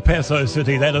 That's El Paso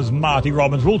City. That is Marty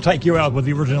Robbins. We'll take you out with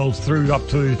the originals through up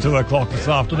to 2 o'clock this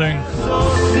afternoon.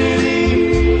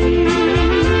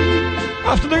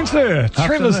 Afternoon, sir.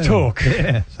 Trevor's Talk.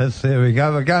 Yes, there we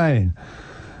go again.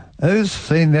 Who's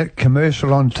seen that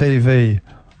commercial on TV,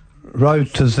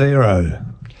 Road to Zero?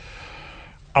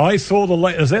 I saw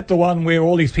is that the one where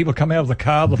all these people come out of the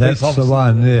car? That's the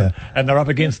one, yeah. And they're up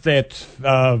against that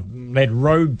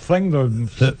road thing,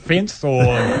 the fence,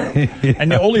 Yeah.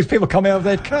 And all these people come out of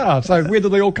that car. So where do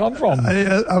they all come from?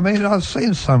 I mean, I've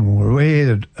seen some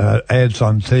weird ads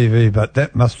on TV, but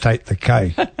that must take the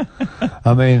cake.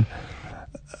 I mean,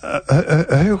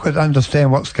 who could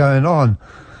understand what's going on?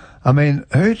 I mean,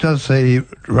 who does the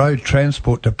road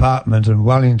transport department in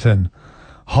Wellington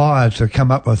hired to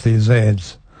come up with these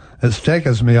ads. It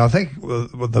staggers me. I think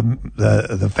with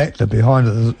the factor behind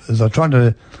it is they're trying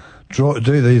to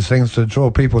do these things to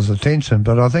draw people's attention,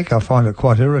 but I think I find it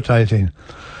quite irritating.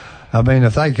 I mean,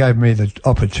 if they gave me the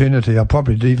opportunity, I'd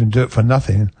probably even do it for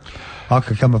nothing. I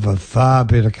could come up with a far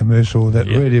better commercial that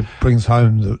really brings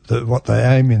home what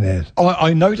they're aiming at.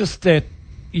 I noticed that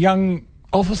young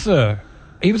officer,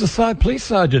 he was a police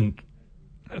sergeant.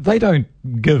 They don't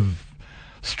give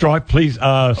sergeant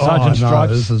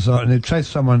stripes. And he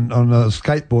chased someone on a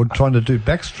skateboard trying to do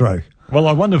backstroke. Well,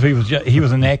 I wonder if he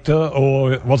was an actor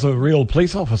or was a real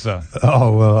police officer.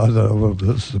 Oh, well, I don't know. Well,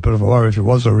 it's a bit of a worry if it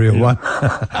was a real one.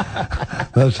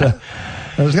 But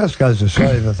it just goes to show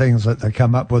you the things that they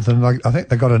come up with. And I think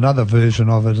they got another version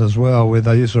of it as well where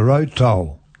they use a road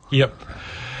toll. Yep.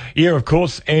 Yeah, of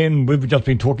course. And we've just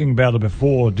been talking about it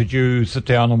before. Did you sit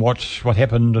down and watch what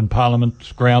happened in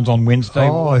Parliament grounds on Wednesday?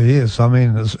 Oh, yes. I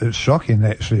mean, it's shocking,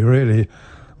 actually, really,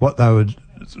 what they would...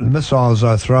 missiles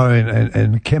are throwing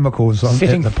and chemicals on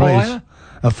setting at the fire? police.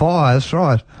 A fire, that's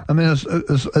right. I mean, it's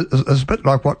a bit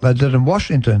like what they did in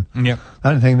Washington. Yeah. The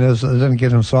only thing is they didn't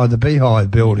get inside the Beehive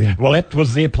building. Well, that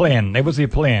was their plan.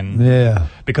 Yeah.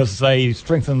 Because they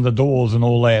strengthened the doors and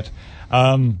all that.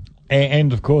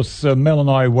 And of course, Mel and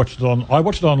I watched it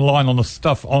online on the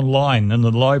stuff online in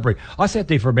the library. I sat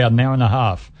there for about an hour and a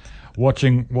half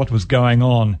watching what was going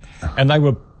on, and they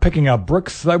were picking up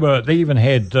bricks. They even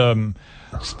had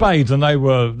spades, and they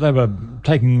were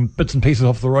taking bits and pieces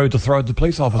off the road to throw at the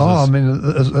police officers. Oh, I mean,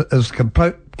 it's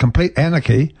complete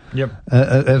anarchy. Yep.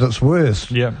 At its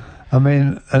worst. Yep. I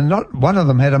mean, and not one of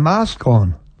them had a mask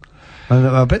on. And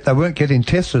I bet they weren't getting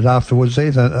tested afterwards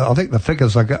either. I think the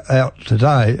figures I got out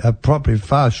today are probably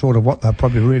far short of what they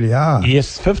probably really are.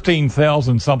 Yes,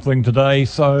 15,000 something today.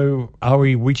 So are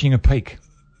we reaching a peak?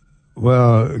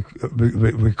 Well,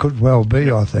 we could well be,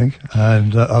 I think.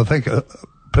 And I think,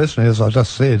 personally, as I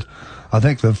just said, I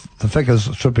think the figures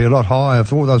should be a lot higher.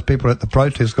 If all those people at the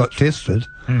protest got tested,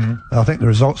 I think the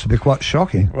results would be quite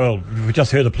shocking. Well, we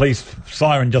just heard a police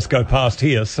siren just go past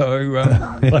here, so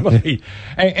they must be.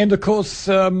 And of course,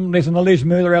 there's an alleged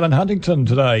murder out in Huntington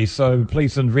today, so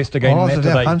police investigating that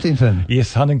today. Oh, is it Huntington?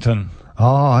 Yes, Huntington.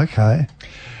 Oh, okay.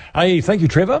 Hey, thank you,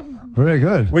 Trevor. Very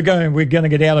good. We're going to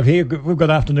get out of here. We've got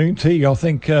afternoon tea. I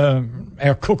think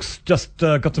our cook's just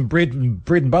got some bread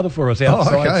and butter for us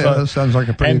outside. Oh, okay. So, that sounds like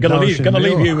a pretty And going to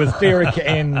meal. leave you with Derek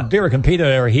and Peter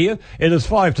are here. It is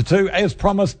 5-2. As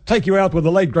promised, take you out with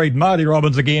the late great Marty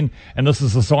Robbins again. And this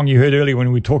is the song you heard earlier when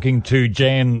we were talking to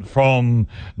Jan from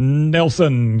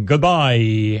Nelson.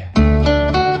 Goodbye.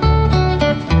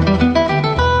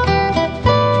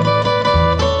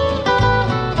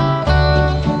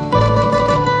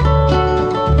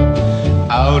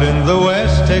 Out in the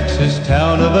West Texas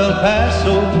town of El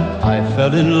Paso, I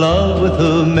fell in love with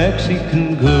a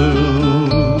Mexican girl.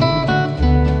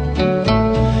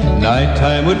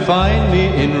 Nighttime would find me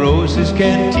in Rose's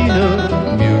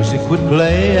Cantina. Music would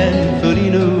play and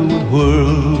Felina would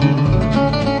whirl.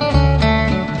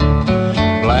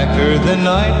 Blacker than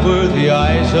night were the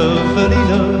eyes of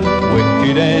Felina,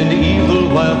 wicked and evil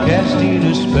while casting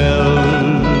a spell.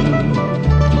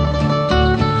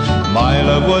 My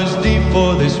love was deep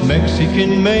for this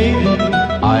Mexican maiden.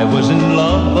 I was in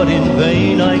love, but in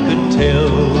vain I could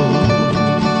tell.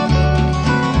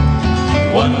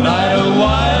 One night a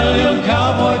wild young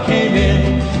cowboy came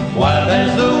in, wild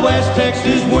as the West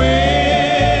Texas wind.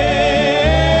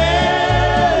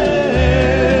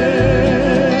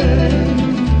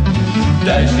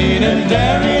 Dashing and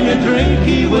daring, a drink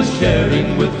he was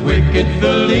sharing with wicked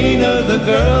Felina, the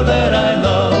girl that I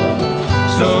love.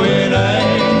 So in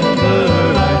anger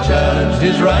I challenged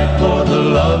his right for the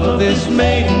love of this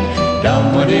maiden.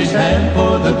 Down went his hand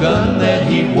for the gun that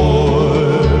he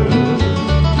wore.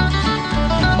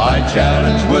 My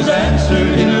challenge was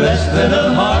answered in less than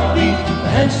a heartbeat. The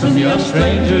handsome young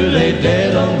stranger lay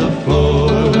dead on the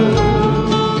floor.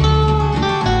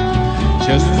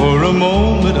 Just for a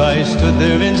moment I stood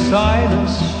there in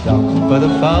silence, shocked by the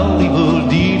foul evil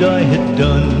deed I had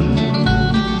done.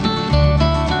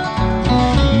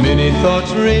 Many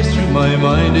thoughts raced through my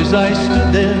mind as I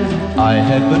stood there. I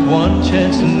had but one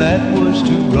chance, and that was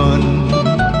to run.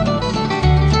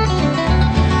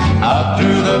 Out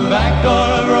through the back door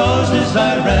of Roses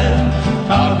I ran,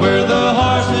 out where the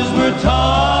horses were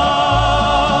tied.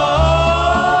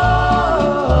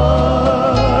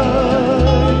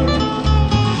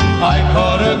 I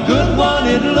caught a good one,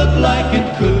 it looked like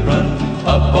it could run.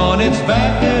 Up on its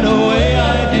back and away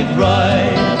I did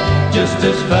ride, just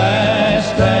as fast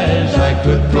as I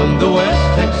could from the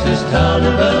West Texas town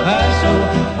of El Paso,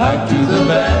 out to the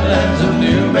badlands of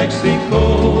New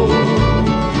Mexico.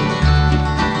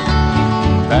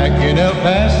 in El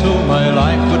Paso, my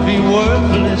life would be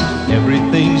worthless.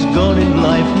 Everything's gone in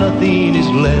life, nothing is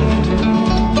left.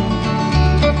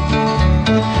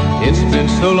 It's been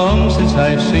so long since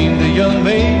I've seen the young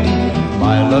maid.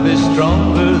 My love is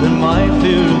stronger than my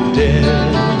fear of death.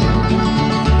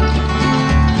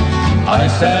 I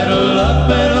saddled up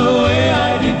and away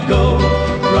I did go,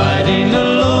 riding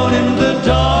alone in the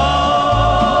dark.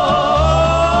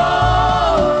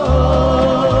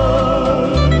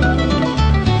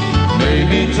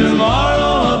 Maybe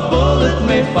tomorrow a bullet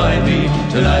may find me.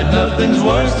 Tonight nothing's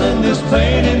worse than this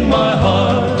pain in my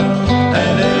heart.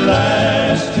 And at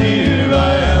last here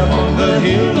I am on the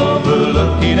hill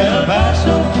overlooking El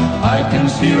Paso. I can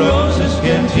see Rosa's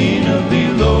cantina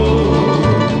below.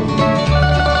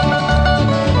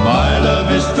 My love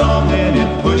is strong and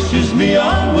it pushes me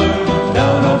onward.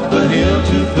 Down off the hill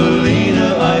to Felina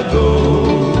I go.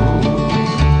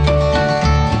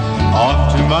 Off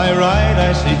to my right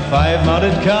I see 5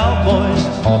 mounted cowboys.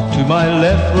 Off to my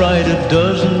left, right, a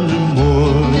dozen or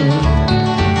more.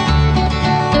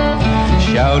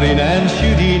 Shouting and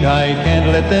shooting, I can't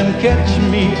let them catch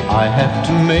me. I have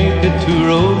to make it to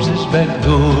Rose's back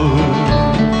door.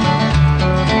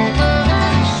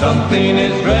 Something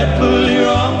is dreadfully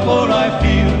wrong, for I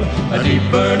feel a deep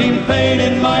burning pain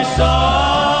in my side.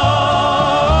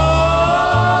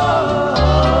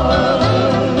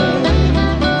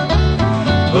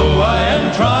 Though I am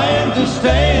trying to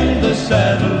stay in the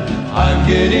saddle, I'm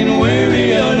getting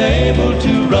weary, unable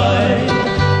to ride.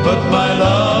 But my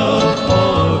love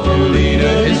for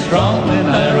Felina is strong, and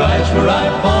I rise where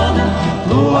I've fallen.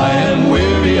 Though I am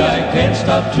weary, I can't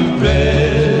stop to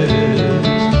rest.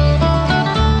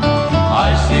 I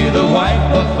see the white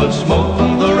puff of smoke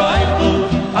from the rifle.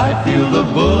 I feel the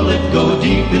bullet go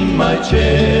deep in my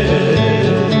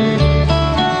chest.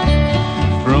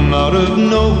 From out of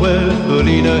nowhere,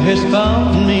 Felina has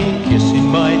found me, kissing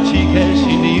my cheek as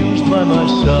she kneels by my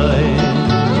side.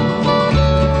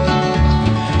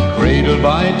 Cradled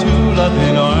by 2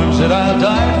 loving arms that I'll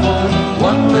die for.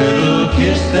 One little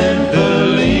kiss and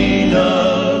Felina,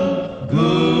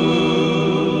 goodbye.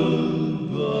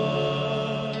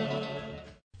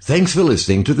 Thanks for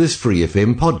listening to this Free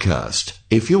FM podcast.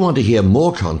 If you want to hear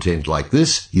more content like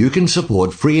this, you can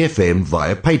support Free FM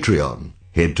via Patreon.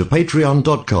 Head to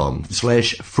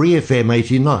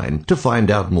patreon.com/freefm89 to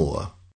find out more.